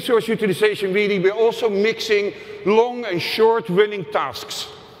resource utilization really. We're also mixing long and short running tasks.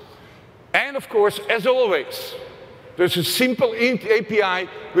 And of course, as always, there's a simple API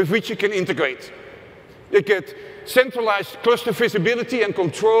with which you can integrate. You get centralized cluster visibility and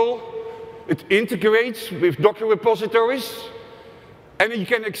control. It integrates with Docker repositories. And you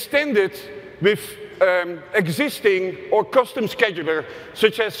can extend it with existing or custom scheduler,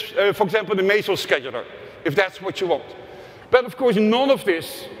 such as, for example, the Mesos scheduler, if that's what you want. But of course, none of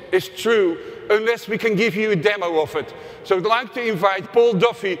this is true unless we can give you a demo of it. So I'd like to invite Paul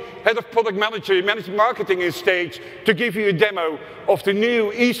Duffy, Head of Product Management Marketing, on stage to give you a demo of the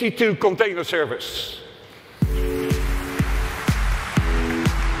new EC2 container service.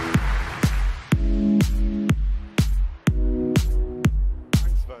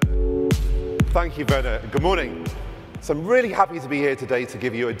 Thank you, Werner. Good morning. So I'm really happy to be here today to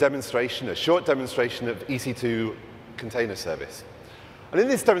give you a demonstration, a short demonstration of EC2 container service. And in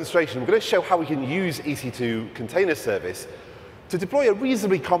this demonstration, we're going to show how we can use EC2 container service to deploy a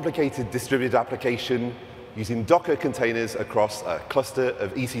reasonably complicated distributed application using Docker containers across a cluster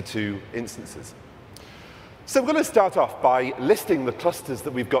of EC2 instances. So we're going to start off by listing the clusters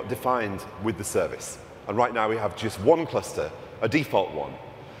that we've got defined with the service. And right now we have just one cluster, a default one.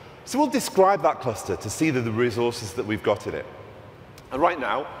 So we'll describe that cluster to see the resources that we've got in it. And right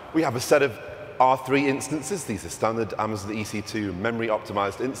now, we have a set of R3 instances. These are standard Amazon EC2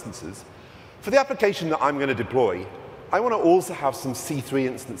 memory-optimized instances. For the application that I'm going to deploy, I want to also have some C3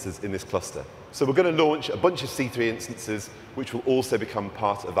 instances in this cluster. So we're going to launch a bunch of C3 instances, which will also become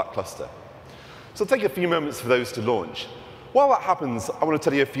part of that cluster. So it'll take a few moments for those to launch. While that happens, I want to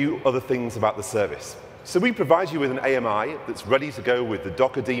tell you a few other things about the service. So we provide you with an AMI that's ready to go with the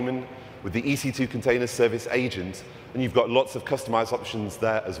Docker daemon, with the EC2 container service agent, and you've got lots of customized options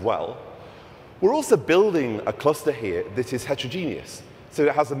there as well. We're also building a cluster here that is heterogeneous. So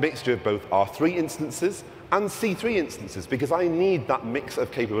it has a mixture of both R3 instances and C3 instances, because I need that mix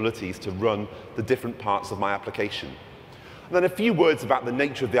of capabilities to run the different parts of my application. And then a few words about the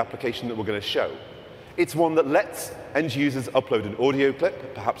nature of the application that we're going to show. It's one that lets end users upload an audio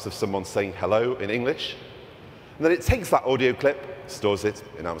clip, perhaps of someone saying hello in English. And then it takes that audio clip, stores it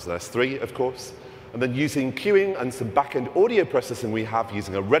in Amazon S3, of course, and then using queuing and some back-end audio processing we have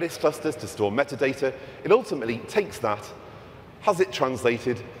using a Redis cluster to store metadata, it ultimately takes that, has it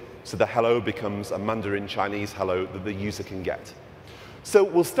translated, so the hello becomes a Mandarin Chinese hello that the user can get. So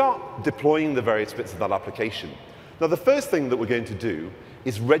we'll start deploying the various bits of that application. Now, the first thing that we're going to do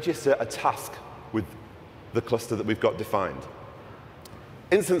is register a task with the cluster that we've got defined.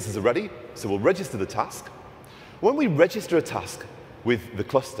 Instances are ready, so we'll register the task. When we register a task with the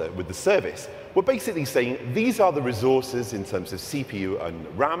cluster, with the service, we're basically saying these are the resources in terms of CPU and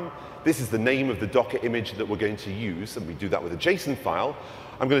RAM. This is the name of the Docker image that we're going to use, and we do that with a JSON file.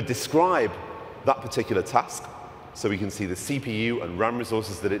 I'm going to describe that particular task so we can see the CPU and RAM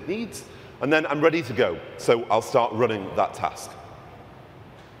resources that it needs, and then I'm ready to go. So I'll start running that task.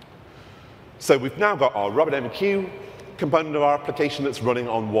 So we've now got our RabbitMQ component of our application that's running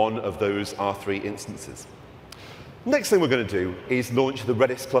on one of those R3 instances. Next thing we're going to do is launch the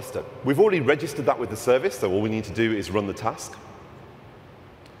Redis cluster. We've already registered that with the service, so all we need to do is run the task.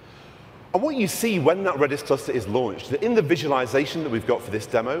 And what you see when that Redis cluster is launched, that in the visualization that we've got for this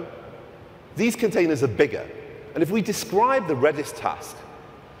demo, these containers are bigger. And if we describe the Redis task,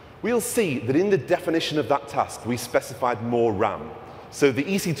 we'll see that in the definition of that task, we specified more RAM. So the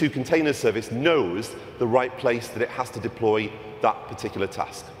EC2 container service knows the right place that it has to deploy that particular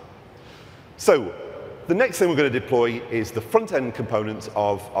task. So the next thing we're going to deploy is the front-end components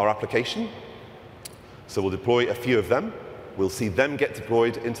of our application. So we'll deploy a few of them. We'll see them get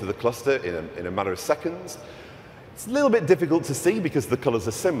deployed into the cluster in a matter of seconds. It's a little bit difficult to see because the colors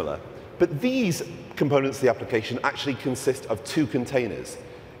are similar. But these components of the application actually consist of two containers.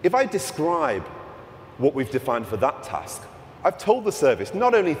 If I describe what we've defined for that task, I've told the service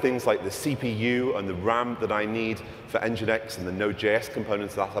not only things like the CPU and the RAM that I need for Nginx and the Node.js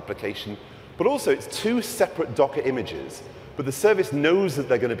components of that application, but also it's two separate Docker images. But the service knows that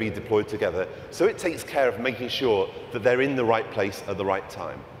they're going to be deployed together, so it takes care of making sure that they're in the right place at the right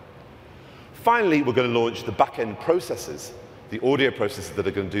time. Finally, we're going to launch the back-end processors, the audio processors that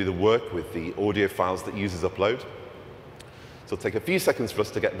are going to do the work with the audio files that users upload. So it'll take a few seconds for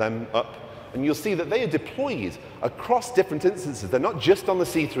us to get them up. And you'll see that they are deployed across different instances. They're not just on the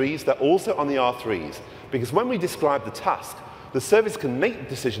C3s, they're also on the R3s. Because when we describe the task, the service can make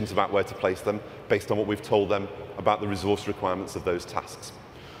decisions about where to place them based on what we've told them about the resource requirements of those tasks.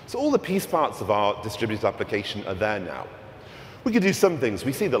 So all the piece parts of our distributed application are there now. We can do some things.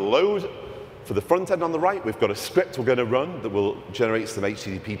 We see the load for the front end on the right. We've got a script we're going to run that will generate some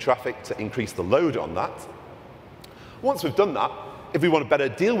HTTP traffic to increase the load on that. Once we've done that, if we want to better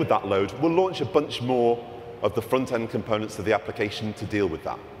deal with that load, we'll launch a bunch more of the front-end components of the application to deal with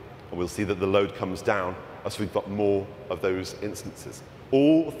that. And we'll see that the load comes down as we've got more of those instances.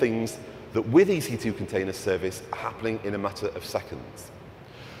 All things that with EC2 Container Service are happening in a matter of seconds.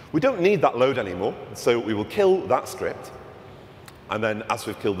 We don't need that load anymore, so we will kill that script. And then as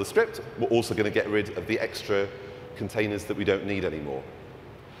we've killed the script, we're also going to get rid of the extra containers that we don't need anymore.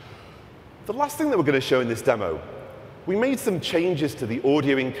 The last thing that we're going to show in this demo, we made some changes to the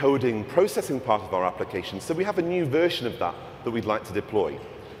audio encoding processing part of our application, so we have a new version of that we'd like to deploy.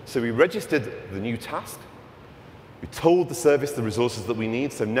 So we registered the new task. We told the service the resources that we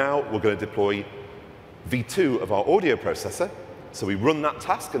need, so now we're going to deploy V2 of our audio processor. So we run that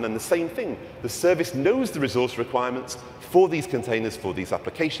task, and then the same thing. The service knows the resource requirements for these containers, for these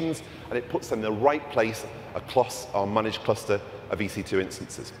applications, and it puts them in the right place across our managed cluster of EC2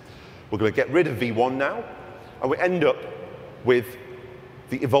 instances. We're going to get rid of V1 now, and we end up with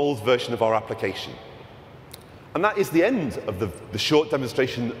the evolved version of our application. And that is the end of the short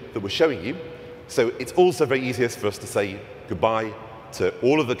demonstration that we're showing you. So it's also very easiest for us to say goodbye to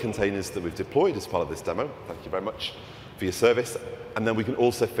all of the containers that we've deployed as part of this demo. Thank you very much for your service. And then we can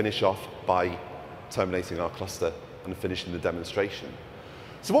also finish off by terminating our cluster and finishing the demonstration.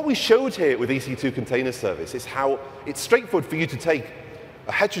 So what we showed here with EC2 Container Service is how it's straightforward for you to take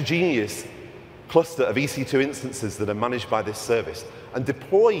a heterogeneous cluster of EC2 instances that are managed by this service and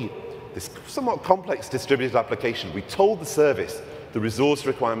deploy this somewhat complex distributed application. We told the service the resource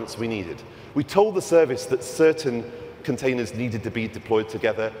requirements we needed. We told the service that certain containers needed to be deployed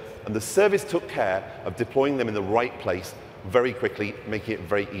together, and the service took care of deploying them in the right place very quickly, making it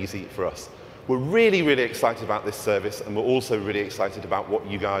very easy for us. We're really, really excited about this service, and we're also really excited about what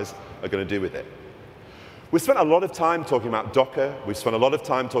you guys are going to do with it. We've spent a lot of time talking about Docker. We've spent a lot of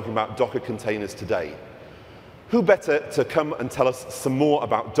time talking about Docker containers today. Who better to come and tell us some more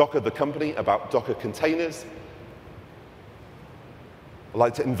about Docker, the company, about Docker containers? I'd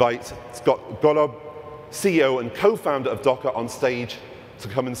like to invite Scott Golob, CEO and co-founder of Docker, on stage to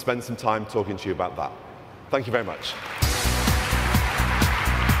come and spend some time talking to you about that. Thank you very much.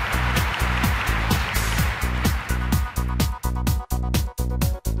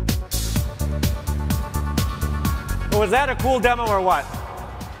 Was that a cool demo or what?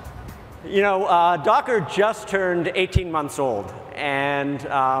 You know, Docker just turned 18 months old, and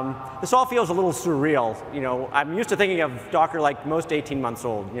this all feels a little surreal. You know, I'm used to thinking of Docker like most 18 months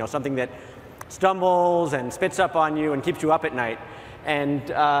old. You know, something that stumbles and spits up on you and keeps you up at night. And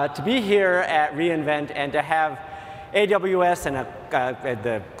to be here at reInvent and to have AWS and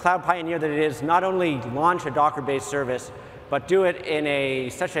the cloud pioneer that it is not only launch a Docker-based service, but do it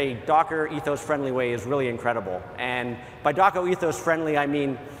in such a Docker ethos-friendly way is really incredible. And by Docker ethos-friendly, I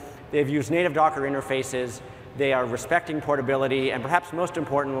mean they've used native Docker interfaces, they are respecting portability, and perhaps most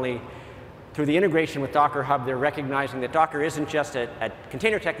importantly, through the integration with Docker Hub, they're recognizing that Docker isn't just a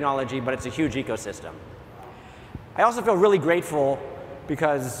container technology, but it's a huge ecosystem. I also feel really grateful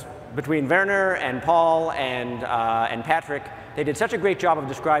because between Werner and Paul and Patrick, they did such a great job of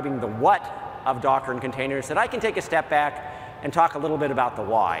describing the what of Docker and containers that I can take a step back and talk a little bit about the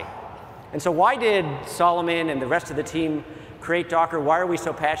why. And so why did Solomon and the rest of the team create Docker? Why are we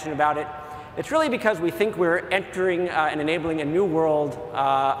so passionate about it? It's really because we think we're entering and enabling a new world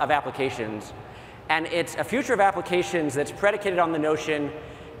of applications. And it's a future of applications that's predicated on the notion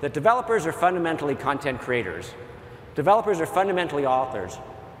that developers are fundamentally content creators. Developers are fundamentally authors.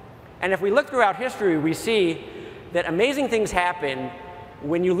 And if we look throughout history, we see that amazing things happen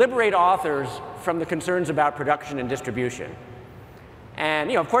when you liberate authors from the concerns about production and distribution.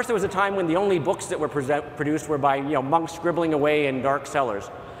 And of course, there was a time when the only books that were produced were by monks scribbling away in dark cellars.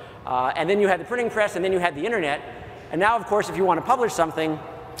 And then you had the printing press, and then you had the internet. And now, of course, if you want to publish something,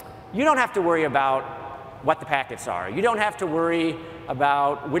 you don't have to worry about what the packets are. You don't have to worry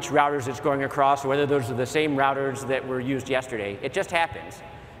about which routers it's going across, or whether those are the same routers that were used yesterday. It just happens.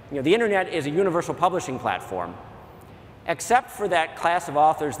 The internet is a universal publishing platform, except for that class of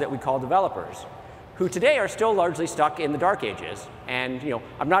authors that we call developers, who today are still largely stuck in the dark ages. And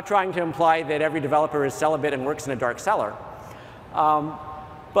I'm not trying to imply that every developer is celibate and works in a dark cellar.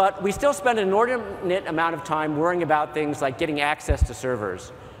 But we still spend an inordinate amount of time worrying about things like getting access to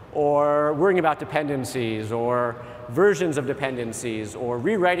servers, or worrying about dependencies, or versions of dependencies, or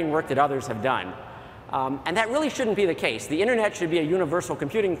rewriting work that others have done. And that really shouldn't be the case. The internet should be a universal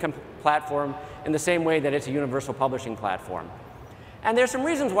computing platform in the same way that it's a universal publishing platform. And there's some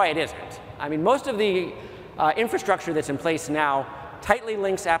reasons why it isn't. I mean, most of the infrastructure that's in place now tightly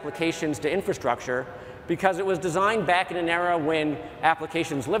links applications to infrastructure because it was designed back in an era when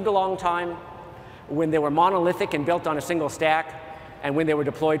applications lived a long time, when they were monolithic and built on a single stack, and when they were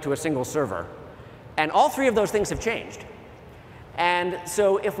deployed to a single server. And all three of those things have changed. And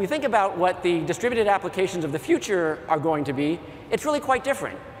so if we think about what the distributed applications of the future are going to be, it's really quite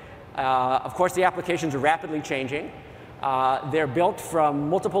different. Of course, the applications are rapidly changing. They're built from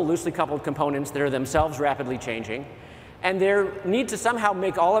multiple loosely coupled components that are themselves rapidly changing. And their need to somehow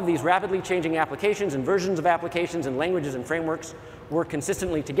make all of these rapidly changing applications and versions of applications and languages and frameworks work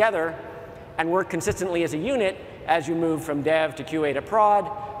consistently together and work consistently as a unit as you move from dev to QA to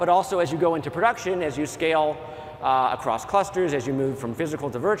prod, but also as you go into production, as you scale across clusters, as you move from physical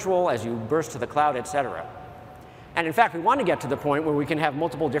to virtual, as you burst to the cloud, et cetera. And in fact, we want to get to the point where we can have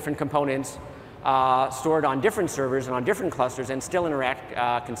multiple different components stored on different servers and on different clusters and still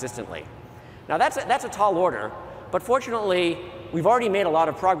interact consistently. Now, that's a tall order. But fortunately, we've already made a lot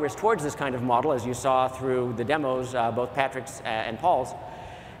of progress towards this kind of model, as you saw through the demos, both Patrick's and Paul's.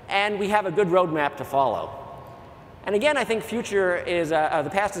 And we have a good roadmap to follow. And again, I think the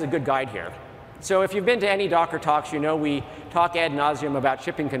past is a good guide here. So if you've been to any Docker talks, you know we talk ad nauseum about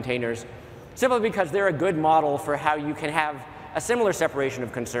shipping containers, simply because they're a good model for how you can have a similar separation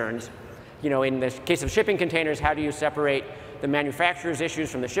of concerns. In the case of shipping containers, how do you separate the manufacturer's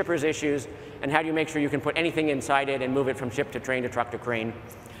issues from the shipper's issues, and how do you make sure you can put anything inside it and move it from ship to train to truck to crane?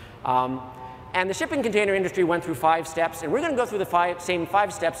 And the shipping container industry went through 5 steps, and we're going to go through the same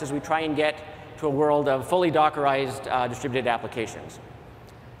 5 steps as we try and get to a world of fully Dockerized distributed applications.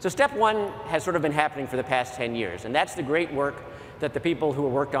 So step 1 has sort of been happening for the past 10 years, and that's the great work that the people who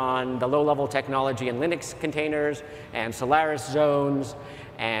worked on the low-level technology in Linux containers and Solaris zones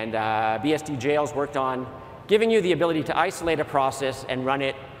and BSD jails worked on, giving you the ability to isolate a process and run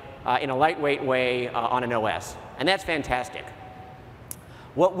it in a lightweight way on an OS. And that's fantastic.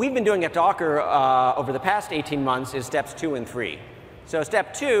 What we've been doing at Docker over the past 18 months is steps 2 and 3. So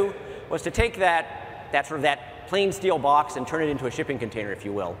step 2 was to take that plain steel box and turn it into a shipping container, if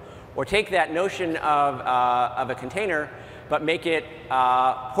you will. Or take that notion of a container, but make it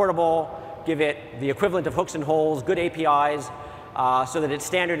portable, give it the equivalent of hooks and holes, good APIs, so that it's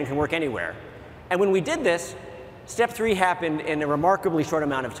standard and can work anywhere. And when we did this, step 3 happened in a remarkably short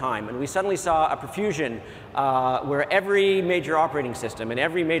amount of time. And we suddenly saw a profusion where every major operating system and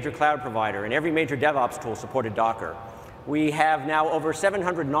every major cloud provider and every major DevOps tool supported Docker. We have now over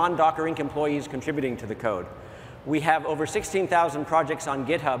 700 non-Docker Inc. employees contributing to the code. We have over 16,000 projects on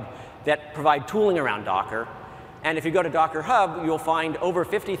GitHub that provide tooling around Docker. And if you go to Docker Hub, you'll find over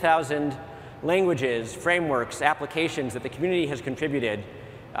 50,000 languages, frameworks, applications that the community has contributed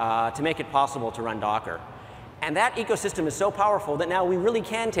to make it possible to run Docker. And that ecosystem is so powerful that now we really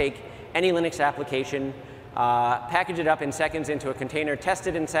can take any Linux application, package it up in seconds into a container, test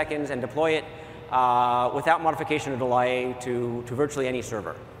it in seconds, and deploy it without modification or delay to virtually any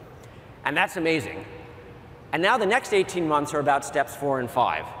server. And that's amazing. And now the next 18 months are about steps 4 and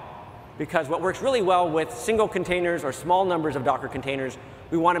 5. Because what works really well with single containers or small numbers of Docker containers,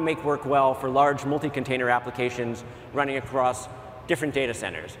 we want to make work well for large multi-container applications running across different data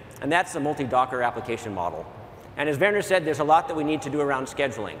centers. And that's the multi-Docker application model. And as Werner said, there's a lot that we need to do around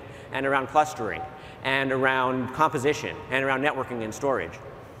scheduling, and around clustering, and around composition, and around networking and storage.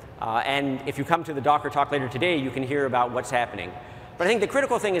 And if you come to the Docker talk later today, you can hear about what's happening. But I think the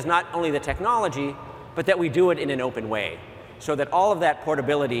critical thing is not only the technology, but that we do it in an open way, so that all of that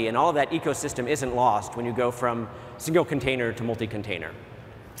portability and all of that ecosystem isn't lost when you go from single container to multi-container.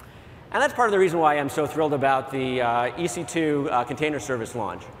 And that's part of the reason why I'm so thrilled about the EC2 container service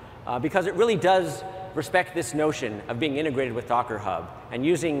launch, because it really does respect this notion of being integrated with Docker Hub and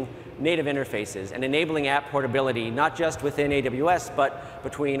using native interfaces and enabling app portability, not just within AWS, but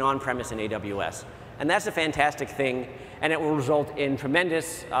between on-premise and AWS. And that's a fantastic thing, and it will result in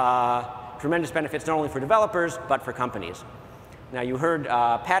tremendous benefits not only for developers, but for companies. Now, you heard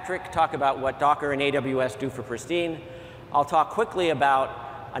Patrick talk about what Docker and AWS do for Pristine. I'll talk quickly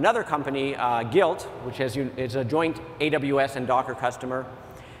about another company, Gilt, which is a joint AWS and Docker customer.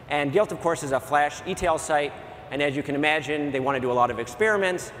 And Gilt, of course, is a Flash ETL site. And as you can imagine, they want to do a lot of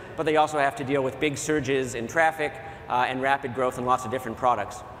experiments, but they also have to deal with big surges in traffic and rapid growth in lots of different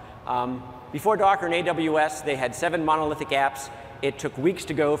products. Before Docker and AWS, they had 7 monolithic apps. It took weeks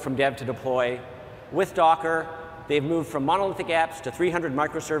to go from dev to deploy. With Docker, they've moved from monolithic apps to 300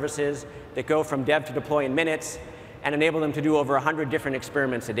 microservices that go from dev to deploy in minutes and enable them to do over 100 different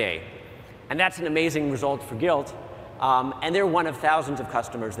experiments a day. And that's an amazing result for Gilt. And they're one of thousands of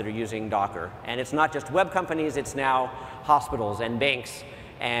customers that are using Docker. And it's not just web companies, it's now hospitals and banks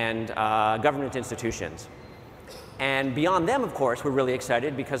and government institutions. And beyond them, of course, we're really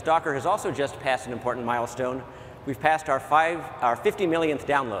excited because Docker has also just passed an important milestone. We've passed our 50 millionth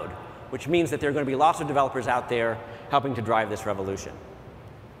download, which means that there are going to be lots of developers out there helping to drive this revolution.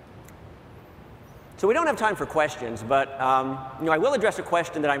 So we don't have time for questions, but I will address a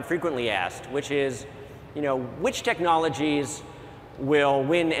question that I'm frequently asked, which is, which technologies will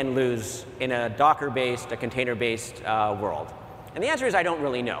win and lose in a Docker-based, a container-based world? And the answer is I don't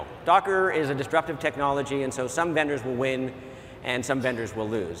really know. Docker is a disruptive technology, and so some vendors will win and some vendors will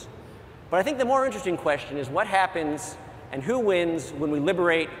lose. But I think the more interesting question is what happens and who wins when we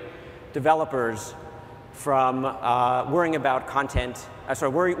liberate developers from worrying about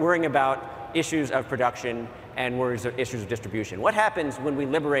worrying about issues of production and issues of distribution. What happens when we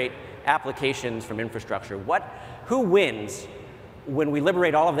liberate applications from infrastructure? Who wins when we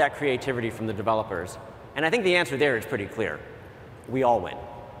liberate all of that creativity from the developers? And I think the answer there is pretty clear. We all win.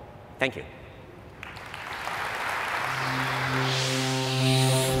 Thank you.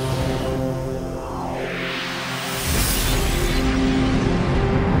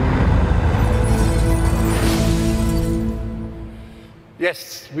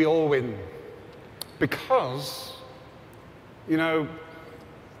 Yes, we all win. Because,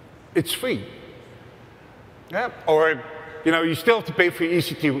 it's free. Yeah? Or, you still have to pay for your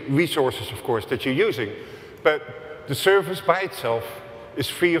EC2 resources, of course, that you're using. But the service by itself is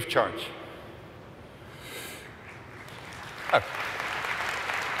free of charge. Oh.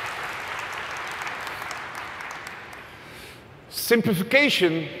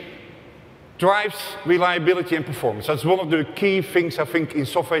 Simplification drives reliability and performance. That's one of the key things, I think, in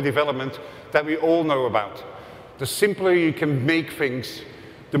software development that we all know about. The simpler you can make things,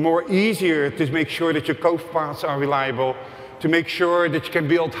 the more easier it is to make sure that your code paths are reliable, to make sure that you can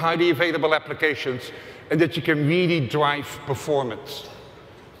build highly available applications, and that you can really drive performance.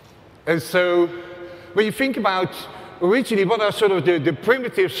 And so when you think about originally, what are sort of the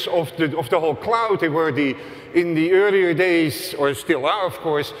primitives of the whole cloud? They were in the earlier days, or still are, of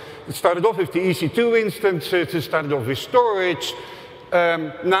course, it started off with the EC2 instances, it started off with storage.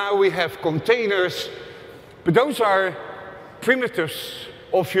 Now we have containers. But those are primitives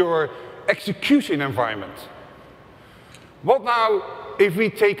of your execution environment. What now if we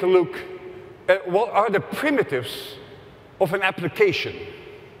take a look at what are the primitives of an application?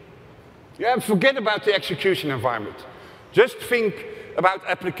 Yeah, forget about the execution environment. Just think about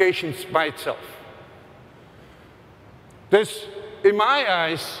applications by itself. There's, in my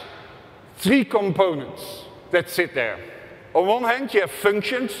eyes, 3 components that sit there. On one hand, you have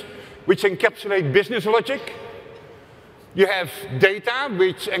functions, which encapsulate business logic. You have data,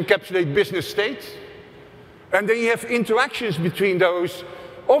 which encapsulate business state. And then you have interactions between those,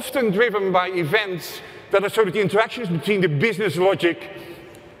 often driven by events that are sort of the interactions between the business logic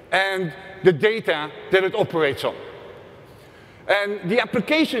and the data that it operates on. And the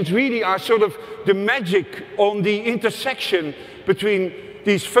applications really are sort of the magic on the intersection between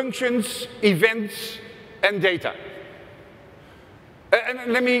these functions, events, and data.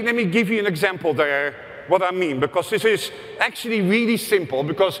 And let me give you an example there, what I mean, because this is actually really simple,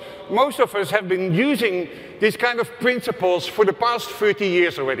 because most of us have been using these kind of principles for the past 30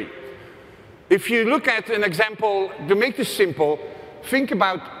 years already. If you look at an example, to make this simple, think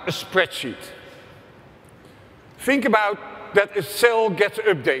about a spreadsheet. Think about that a cell gets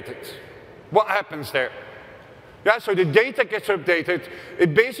updated. What happens there? Yeah, so the data gets updated.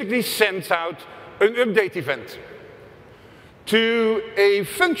 It basically sends out an update event to a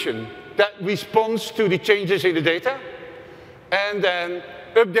function that responds to the changes in the data and then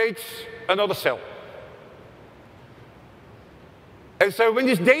updates another cell. And so when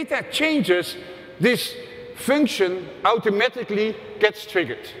this data changes, this function automatically gets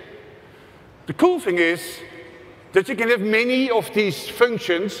triggered. The cool thing is that you can have many of these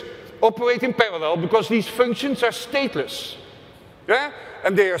functions operate in parallel because these functions are stateless. Yeah?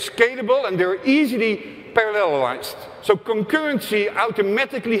 And they are scalable and they're easily parallelized. So concurrency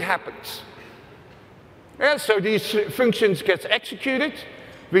automatically happens. Yeah, so these functions get executed,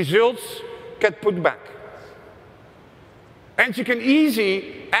 results get put back. And you can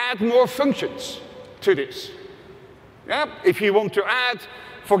easily add more functions to this. Yeah? If you want to add,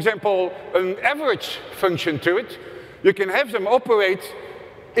 for example, an average function to it, you can have them operate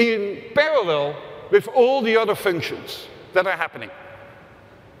in parallel with all the other functions that are happening.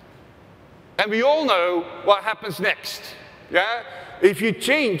 And we all know what happens next. Yeah? If you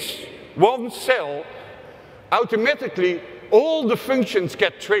change one cell, automatically all the functions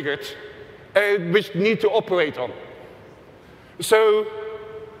get triggered which need to operate on. So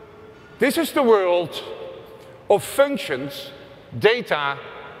this is the world of functions, data,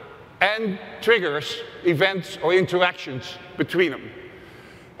 and triggers, events, or interactions between them.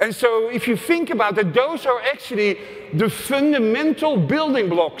 And so if you think about it, those are actually the fundamental building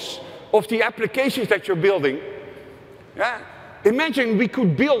blocks of the applications that you're building. Yeah? Imagine we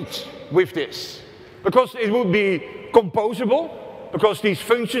could build with this, because it would be composable, because these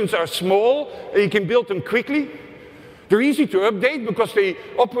functions are small, and you can build them quickly. They're easy to update, because they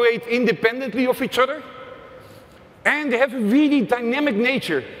operate independently of each other. And they have a really dynamic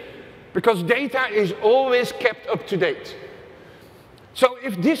nature, because data is always kept up to date. So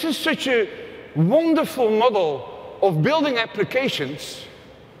if this is such a wonderful model of building applications,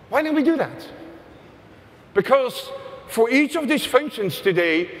 why don't we do that? Because for each of these functions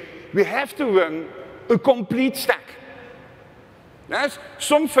today, we have to run a complete stack. Yes?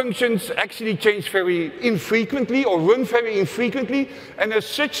 Some functions actually change very infrequently or run very infrequently, and as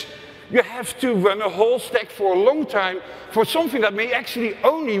such, you have to run a whole stack for a long time for something that may actually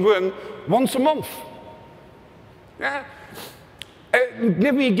only run once a month. Yeah?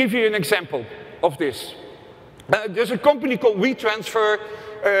 Let me give you an example of this. There's a company called WeTransfer.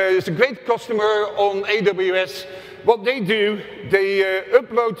 It's a great customer on AWS. What they do, they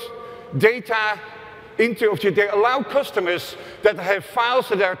upload data into, they allow customers that have files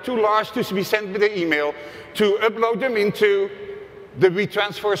that are too large to be sent with an email to upload them into the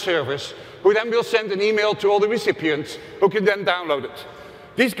WeTransfer service, who then will send an email to all the recipients who can then download it.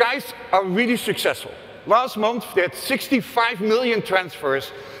 These guys are really successful. Last month, they had 65 million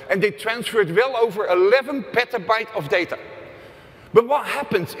transfers, and they transferred well over 11 petabytes of data. But what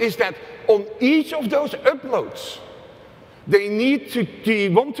happens is that on each of those uploads, they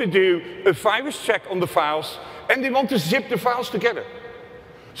want to do a virus check on the files, and they want to zip the files together.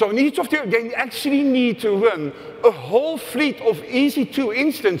 So in each of them, they actually need to run a whole fleet of EC2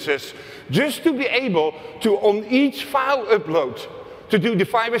 instances just to be able to, on each file upload, to do the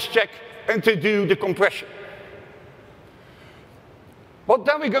virus check and to do the compression. What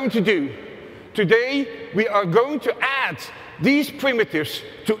are we going to do? Today, we are going to add these primitives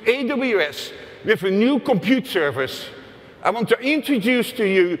to AWS with a new compute service. I want to introduce to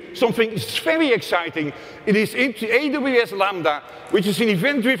you something that's very exciting. It is AWS Lambda, which is an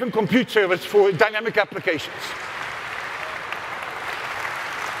event-driven compute service for dynamic applications.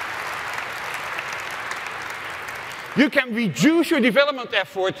 You can reduce your development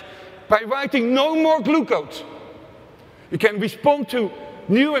effort by writing no more glue code. You can respond to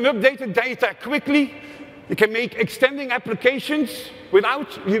new and updated data quickly. You can make extending applications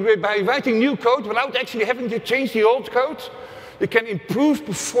by writing new code without actually having to change the old code. You can improve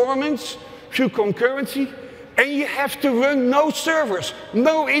performance through concurrency. And you have to run no servers,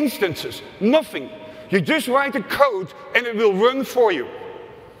 no instances, nothing. You just write a code and it will run for you.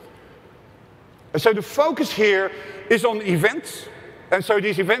 And so the focus here is on events. And so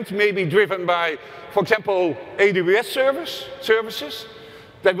these events may be driven by, for example, AWS services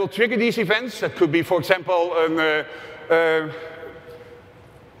that will trigger these events. That could be, for example, an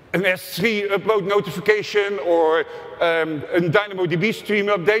S3 upload notification or a DynamoDB stream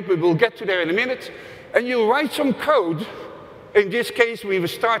update. We will get to there in a minute. And you'll write some code. In this case, we were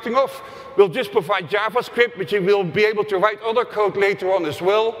starting off. We'll just provide JavaScript, but you will be able to write other code later on as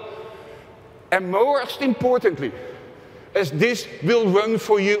well. And most importantly, as this will run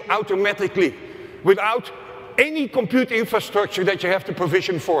for you automatically without any compute infrastructure that you have to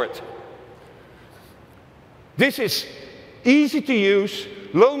provision for it. This is easy to use,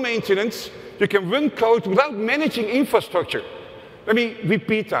 low maintenance. You can run code without managing infrastructure. Let me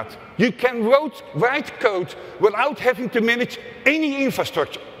repeat that. You can write code without having to manage any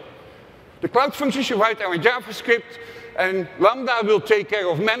infrastructure. The cloud functions you write are in JavaScript, and Lambda will take care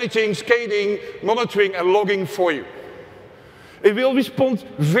of managing, scaling, monitoring, and logging for you. It will respond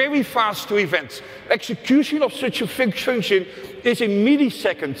very fast to events. Execution of such a function is in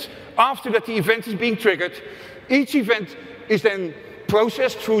milliseconds after that the event is being triggered. Each event is then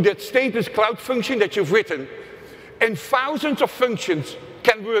processed through that status cloud function that you've written, and thousands of functions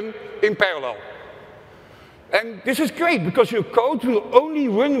can run in parallel. And this is great because your code will only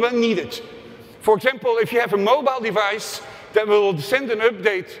run when needed. For example, if you have a mobile device that will send an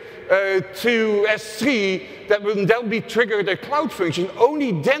update to S3 that will then be triggered a cloud function,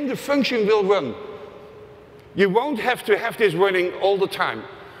 only then the function will run. You won't have to have this running all the time.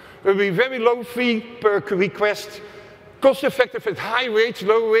 It will be very low fee per request, cost-effective at high rates,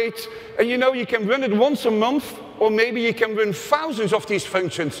 low rates, and you know you can run it once a month, or maybe you can run thousands of these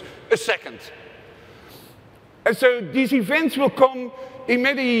functions a second. And so these events will come in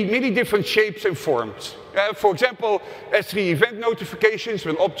many different shapes and forms. For example, S3 event notifications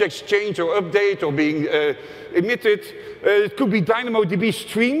when objects change or update or being emitted. It could be DynamoDB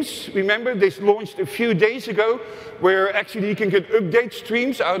streams. Remember, this launched a few days ago, where actually you can get update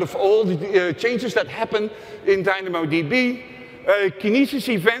streams out of all the changes that happen in DynamoDB. Kinesis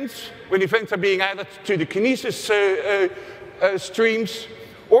events, when events are being added to the Kinesis streams.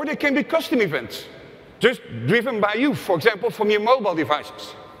 Or they can be custom events, just driven by you, for example, from your mobile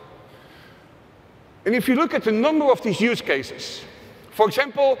devices. And if you look at the number of these use cases, for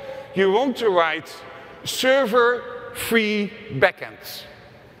example, you want to write server-free backends.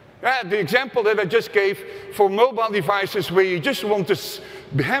 The example that I just gave for mobile devices where you just want to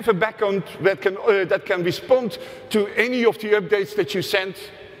have a backend that can respond to any of the updates that you send.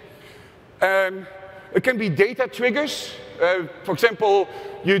 It can be data triggers. For example,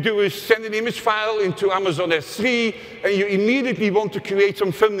 you send an image file into Amazon S3, and you immediately want to create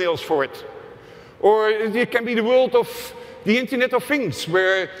some thumbnails for it. Or it can be the world of the Internet of Things,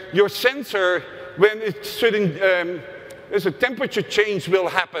 where your sensor, when there's a temperature change will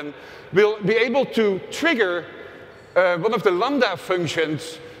happen, will be able to trigger one of the Lambda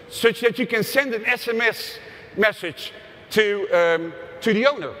functions such that you can send an SMS message to the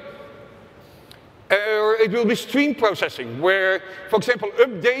owner. Or it will be stream processing, where, for example,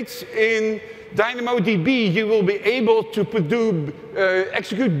 updates in DynamoDB, you will be able to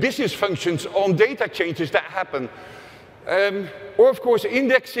execute business functions on data changes that happen. Or, of course,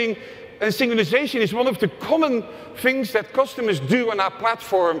 indexing and synchronization is one of the common things that customers do on our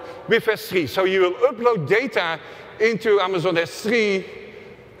platform with S3. So you will upload data into Amazon S3,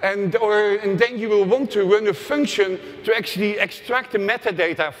 and then you will want to run a function to actually extract the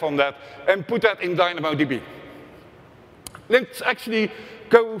metadata from that and put that in DynamoDB. Let's actually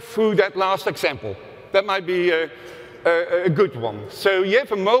go through that last example. That might be a good one. So you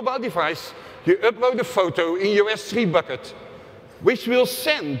have a mobile device, you upload a photo in your S3 bucket, which will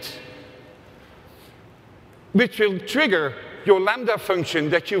trigger your Lambda function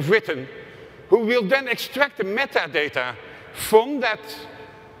that you've written, who will then extract the metadata from that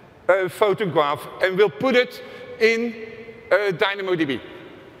photograph and will put it in DynamoDB.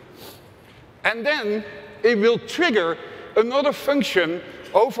 And then it will trigger another function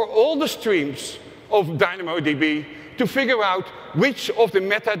over all the streams of DynamoDB to figure out which of the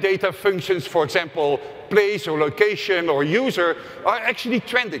metadata functions, for example, place or location or user, are actually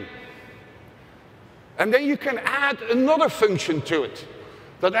trending. And then you can add another function to it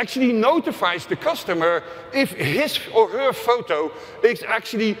that actually notifies the customer if his or her photo is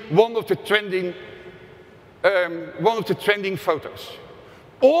actually one of the trending photos.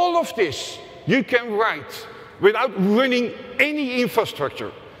 All of this you can write without running any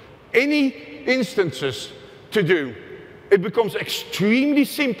infrastructure, any instances to do. It becomes extremely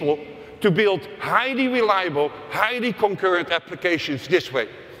simple to build highly reliable, highly concurrent applications this way.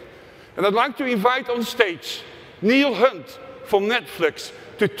 And I'd like to invite on stage Neil Hunt from Netflix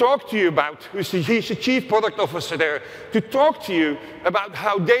to talk to you about, he's the Chief Product Officer there, to talk to you about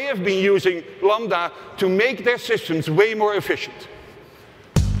how they have been using Lambda to make their systems way more efficient.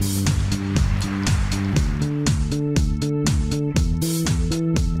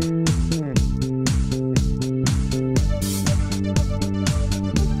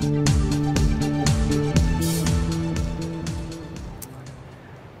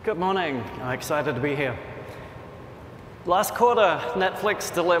 Good morning. I'm excited to be here. Last quarter,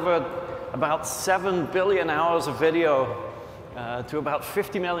 Netflix delivered about 7 billion hours of video to about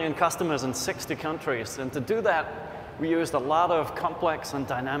 50 million customers in 60 countries. And to do that, we used a lot of complex and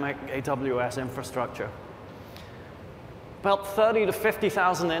dynamic AWS infrastructure. About 30 to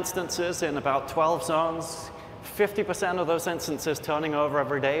 50,000 instances in about 12 zones, 50% of those instances turning over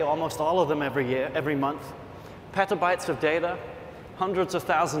every day, almost all of them every year, every month. Petabytes of data, hundreds of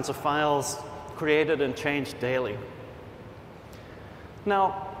thousands of files created and changed daily.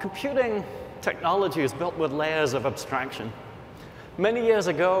 Now, computing technology is built with layers of abstraction. Many years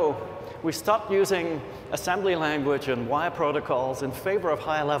ago, we stopped using assembly language and wire protocols in favor of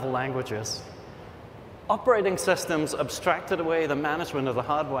higher-level languages. Operating systems abstracted away the management of the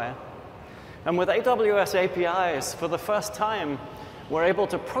hardware. And with AWS APIs, for the first time, we're able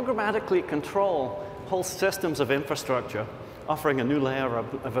to programmatically control whole systems of infrastructure, offering a new layer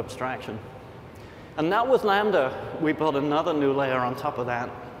of abstraction. And now with Lambda, we built another new layer on top of that.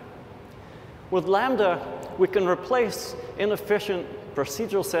 With Lambda, we can replace inefficient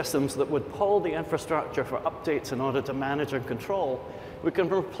procedural systems that would poll the infrastructure for updates in order to manage and control. We can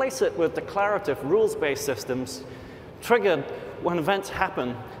replace it with declarative rules-based systems triggered when events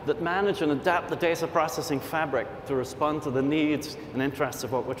happen that manage and adapt the data processing fabric to respond to the needs and interests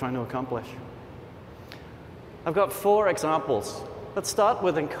of what we're trying to accomplish. I've got 4 examples. Let's start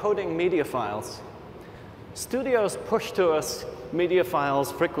with encoding media files. Studios push to us media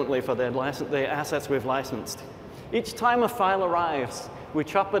files frequently for the assets we've licensed. Each time a file arrives, we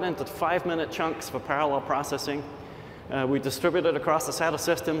chop it into 5-minute chunks for parallel processing. We distribute it across a set of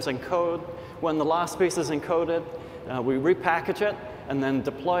systems in code. When the last piece is encoded, we repackage it and then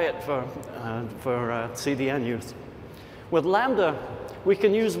deploy it for CDN use. With Lambda, we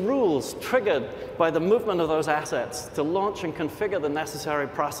can use rules triggered by the movement of those assets to launch and configure the necessary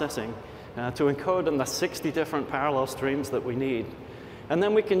processing to encode in the 60 different parallel streams that we need. And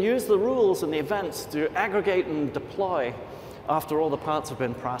then we can use the rules and the events to aggregate and deploy after all the parts have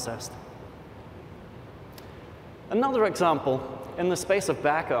been processed. Another example in the space of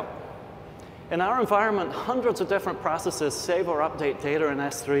backup. In our environment, hundreds of different processes save or update data in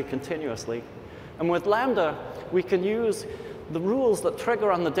S3 continuously. And with Lambda, we can use the rules that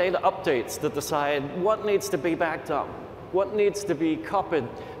trigger on the data updates that decide what needs to be backed up, what needs to be copied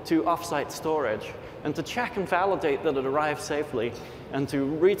to offsite storage, and to check and validate that it arrives safely, and to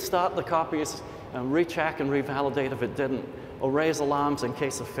restart the copies and recheck and revalidate if it didn't, or raise alarms in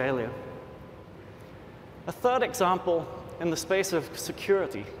case of failure. A third example in the space of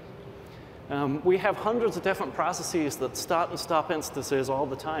security. We have hundreds of different processes that start and stop instances all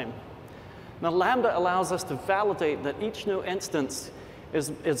the time. Now, Lambda allows us to validate that each new instance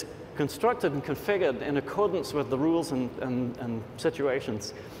is constructed and configured in accordance with the rules and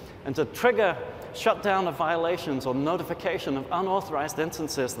situations, and to trigger shutdown of violations or notification of unauthorized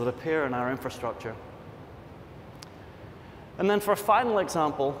instances that appear in our infrastructure. And then for a final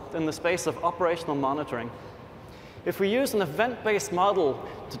example, in the space of operational monitoring, if we use an event-based model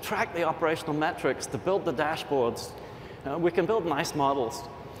to track the operational metrics to build the dashboards, we can build nice models.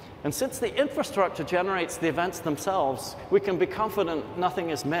 And since the infrastructure generates the events themselves, we can be confident nothing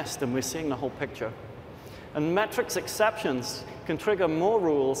is missed and we're seeing the whole picture. And metrics exceptions can trigger more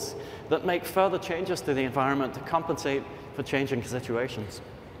rules that make further changes to the environment to compensate for changing situations.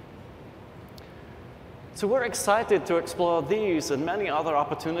 So we're excited to explore these and many other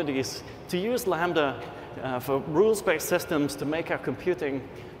opportunities to use Lambda for rules-based systems to make our computing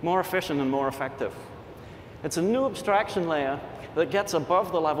more efficient and more effective. It's a new abstraction layer that gets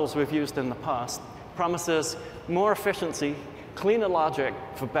above the levels we've used in the past, promises more efficiency, cleaner logic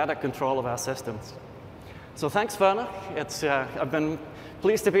for better control of our systems. So thanks, Werner. I've been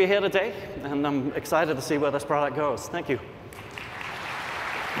pleased to be here today, and I'm excited to see where this product goes. Thank you.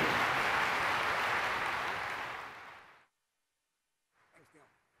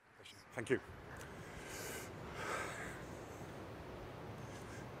 Thank you.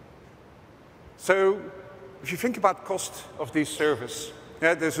 So if you think about cost of these servers,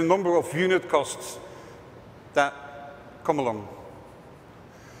 there's a number of unit costs that come along.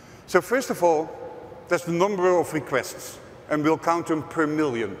 So first of all, there's the number of requests, and we'll count them per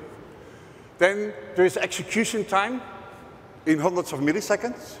million. Then there is execution time in hundreds of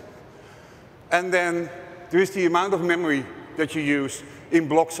milliseconds. And then there is the amount of memory that you use in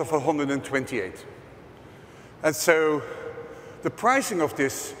blocks of 128. And so the pricing of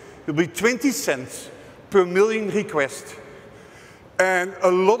this will be 20 cents per million requests, and a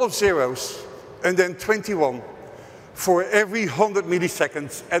lot of zeros, and then 21 for every 100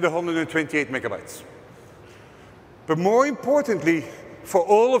 milliseconds at 128 megabytes. But more importantly, for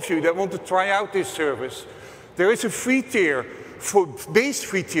all of you that want to try out this service, there is a free tier, base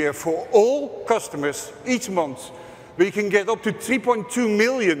free tier for all customers each month, where you can get up to 3.2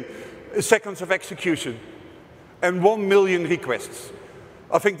 million seconds of execution and 1 million requests.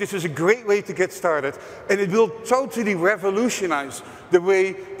 I think this is a great way to get started, and it will totally revolutionize the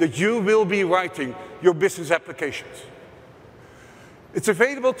way that you will be writing your business applications. It's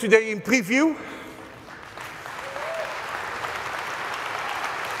available today in preview.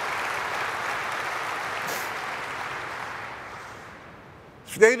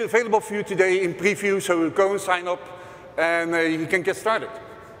 It's available for you today in preview, so go and sign up, and you can get started.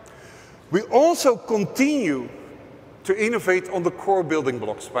 We also continue to innovate on the core building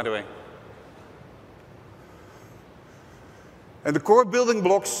blocks, by the way. And the core building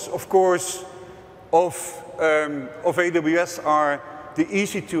blocks, of course, of AWS are the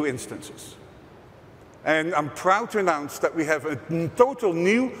EC2 instances. And I'm proud to announce that we have a total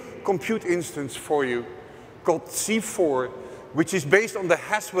new compute instance for you called C4, which is based on the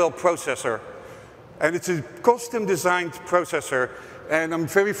Haswell processor. And it's a custom-designed processor. And I'm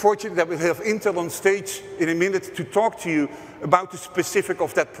very fortunate that we have Intel on stage in a minute to talk to you about the specific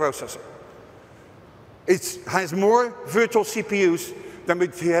of that processor. It has more virtual CPUs than we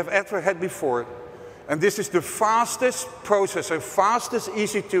have ever had before. And this is the fastest processor, fastest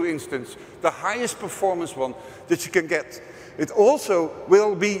EC2 instance, the highest performance one that you can get. It also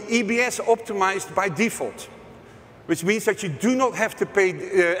will be EBS optimized by default, which means that you do not have to pay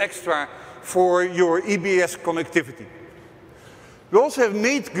extra for your EBS connectivity. We also have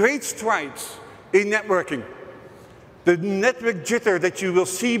made great strides in networking. The network jitter that you will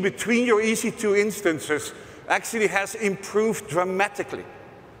see between your EC2 instances actually has improved dramatically.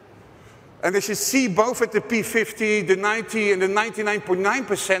 And as you see both at the P50, the 90, and the 99.9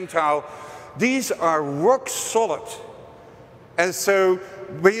 percentile, these are rock solid. And so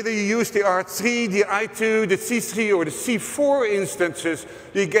whether you use the R3, the I2, the C3, or the C4 instances,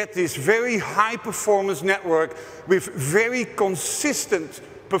 you get this very high performance network with very consistent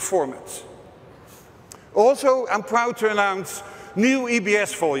performance. Also, I'm proud to announce new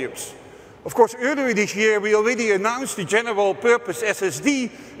EBS volumes. Of course, earlier this year, we already announced the general purpose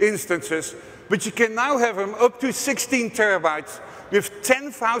SSD instances, but you can now have them up to 16 terabytes with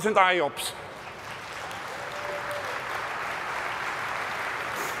 10,000 IOPS.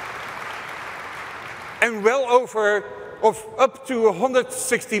 And well over of up to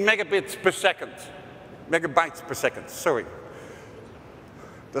 160 megabytes per second, sorry.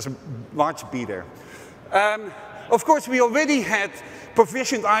 There's a large B there. Of course, we already had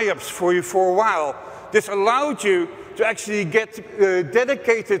provisioned IOPS for you for a while. This allowed you to actually get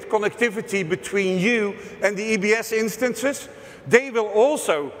dedicated connectivity between you and the EBS instances. They will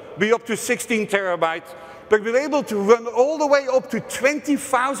also be up to 16 terabytes, but we're able to run all the way up to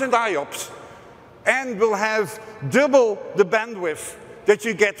 20,000 IOPS, and will have double the bandwidth that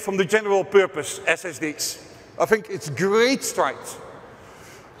you get from the general purpose SSDs. I think it's great strides.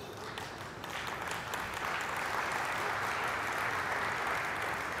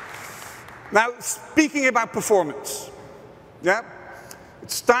 Now, speaking about performance,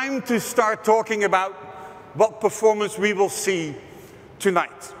 it's time to start talking about what performance we will see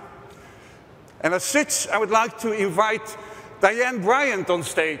tonight. And as such, I would like to invite Diane Bryant on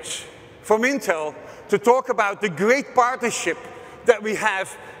stage from Intel to talk about the great partnership that we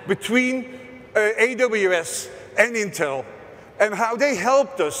have between AWS and Intel, and how they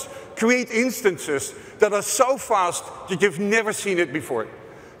helped us create instances that are so fast that you've never seen it before.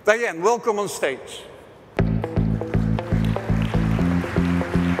 Diane, welcome on stage.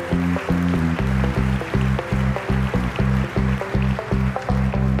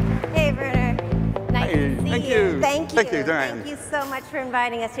 Hey, Werner. Nice to see Thank you. you. Thank you. Thank you, Diane. Thank you so much for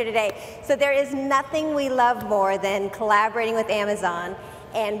inviting us here today. So there is nothing we love more than collaborating with Amazon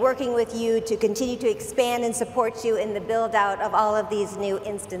and working with you to continue to expand and support you in the build out of all of these new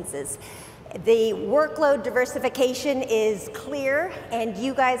instances. The workload diversification is clear, and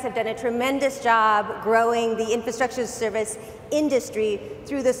you guys have done a tremendous job growing the infrastructure as a service industry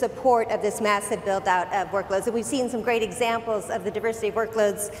through the support of this massive build out of workloads. And we've seen some great examples of the diversity of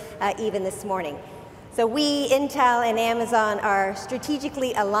workloads even this morning. So we, Intel and Amazon, are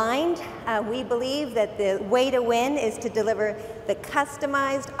strategically aligned. We believe that the way to win is to deliver the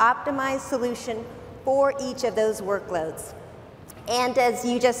customized, optimized solution for each of those workloads. And as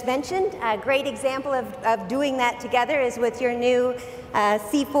you just mentioned, a great example of doing that together is with your new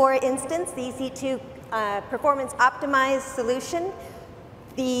C4 instance, the EC2 performance optimized solution.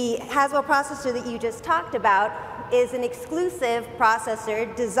 The Haswell processor that you just talked about is an exclusive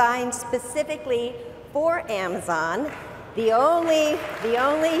processor designed specifically for Amazon, the only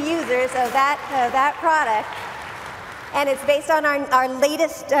users of that product. And it's based on our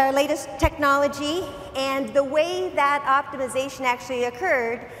latest technology. And the way that optimization actually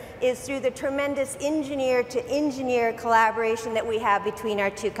occurred is through the tremendous engineer-to-engineer collaboration that we have between our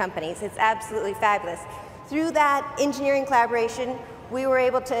two companies. It's absolutely fabulous. Through that engineering collaboration, we were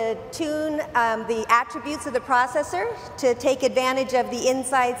able to tune the attributes of the processor to take advantage of the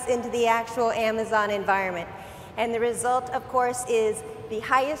insights into the actual Amazon environment. And the result, of course, is the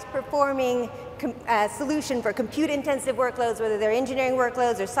highest performing solution for compute-intensive workloads, whether they're engineering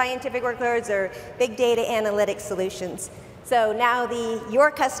workloads or scientific workloads or big data analytics solutions. So now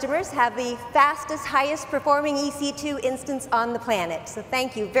your customers have the fastest, highest performing EC2 instance on the planet. So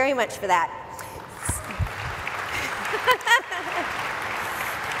thank you very much for that.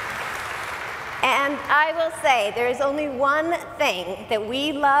 And I will say, there is only one thing that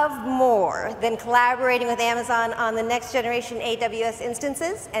we love more than collaborating with Amazon on the next generation AWS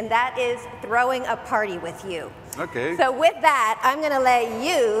instances, and that is throwing a party with you. Okay. So with that, I'm going to let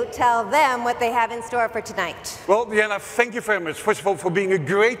you tell them what they have in store for tonight. Well, Diana, thank you very much, first of all, for being a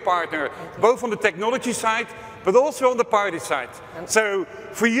great partner, both on the technology side, but also on the party side. So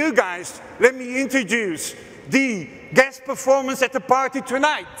for you guys, let me introduce the guest performance at the party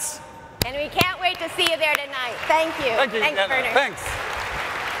tonight. And we can't wait to see you there tonight. Thank you. Thank you, Thanks, Diana. Werner. Thanks.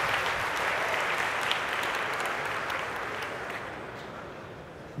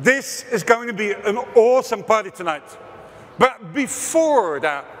 This is going to be an awesome party tonight. But before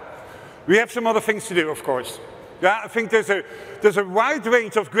that, we have some other things to do, of course. Yeah, I think there's a wide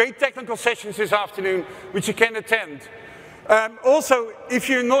range of great technical sessions this afternoon which you can attend. Also, if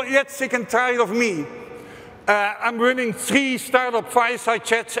you're not yet sick and tired of me, I'm running 3 startup fireside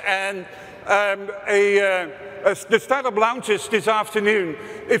chats and the startup lounges this afternoon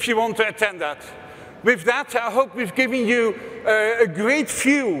if you want to attend that. With that, I hope we've given you a great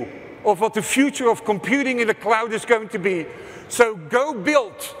view of what the future of computing in the cloud is going to be. So go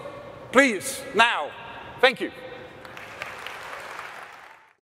build, please, now. Thank you.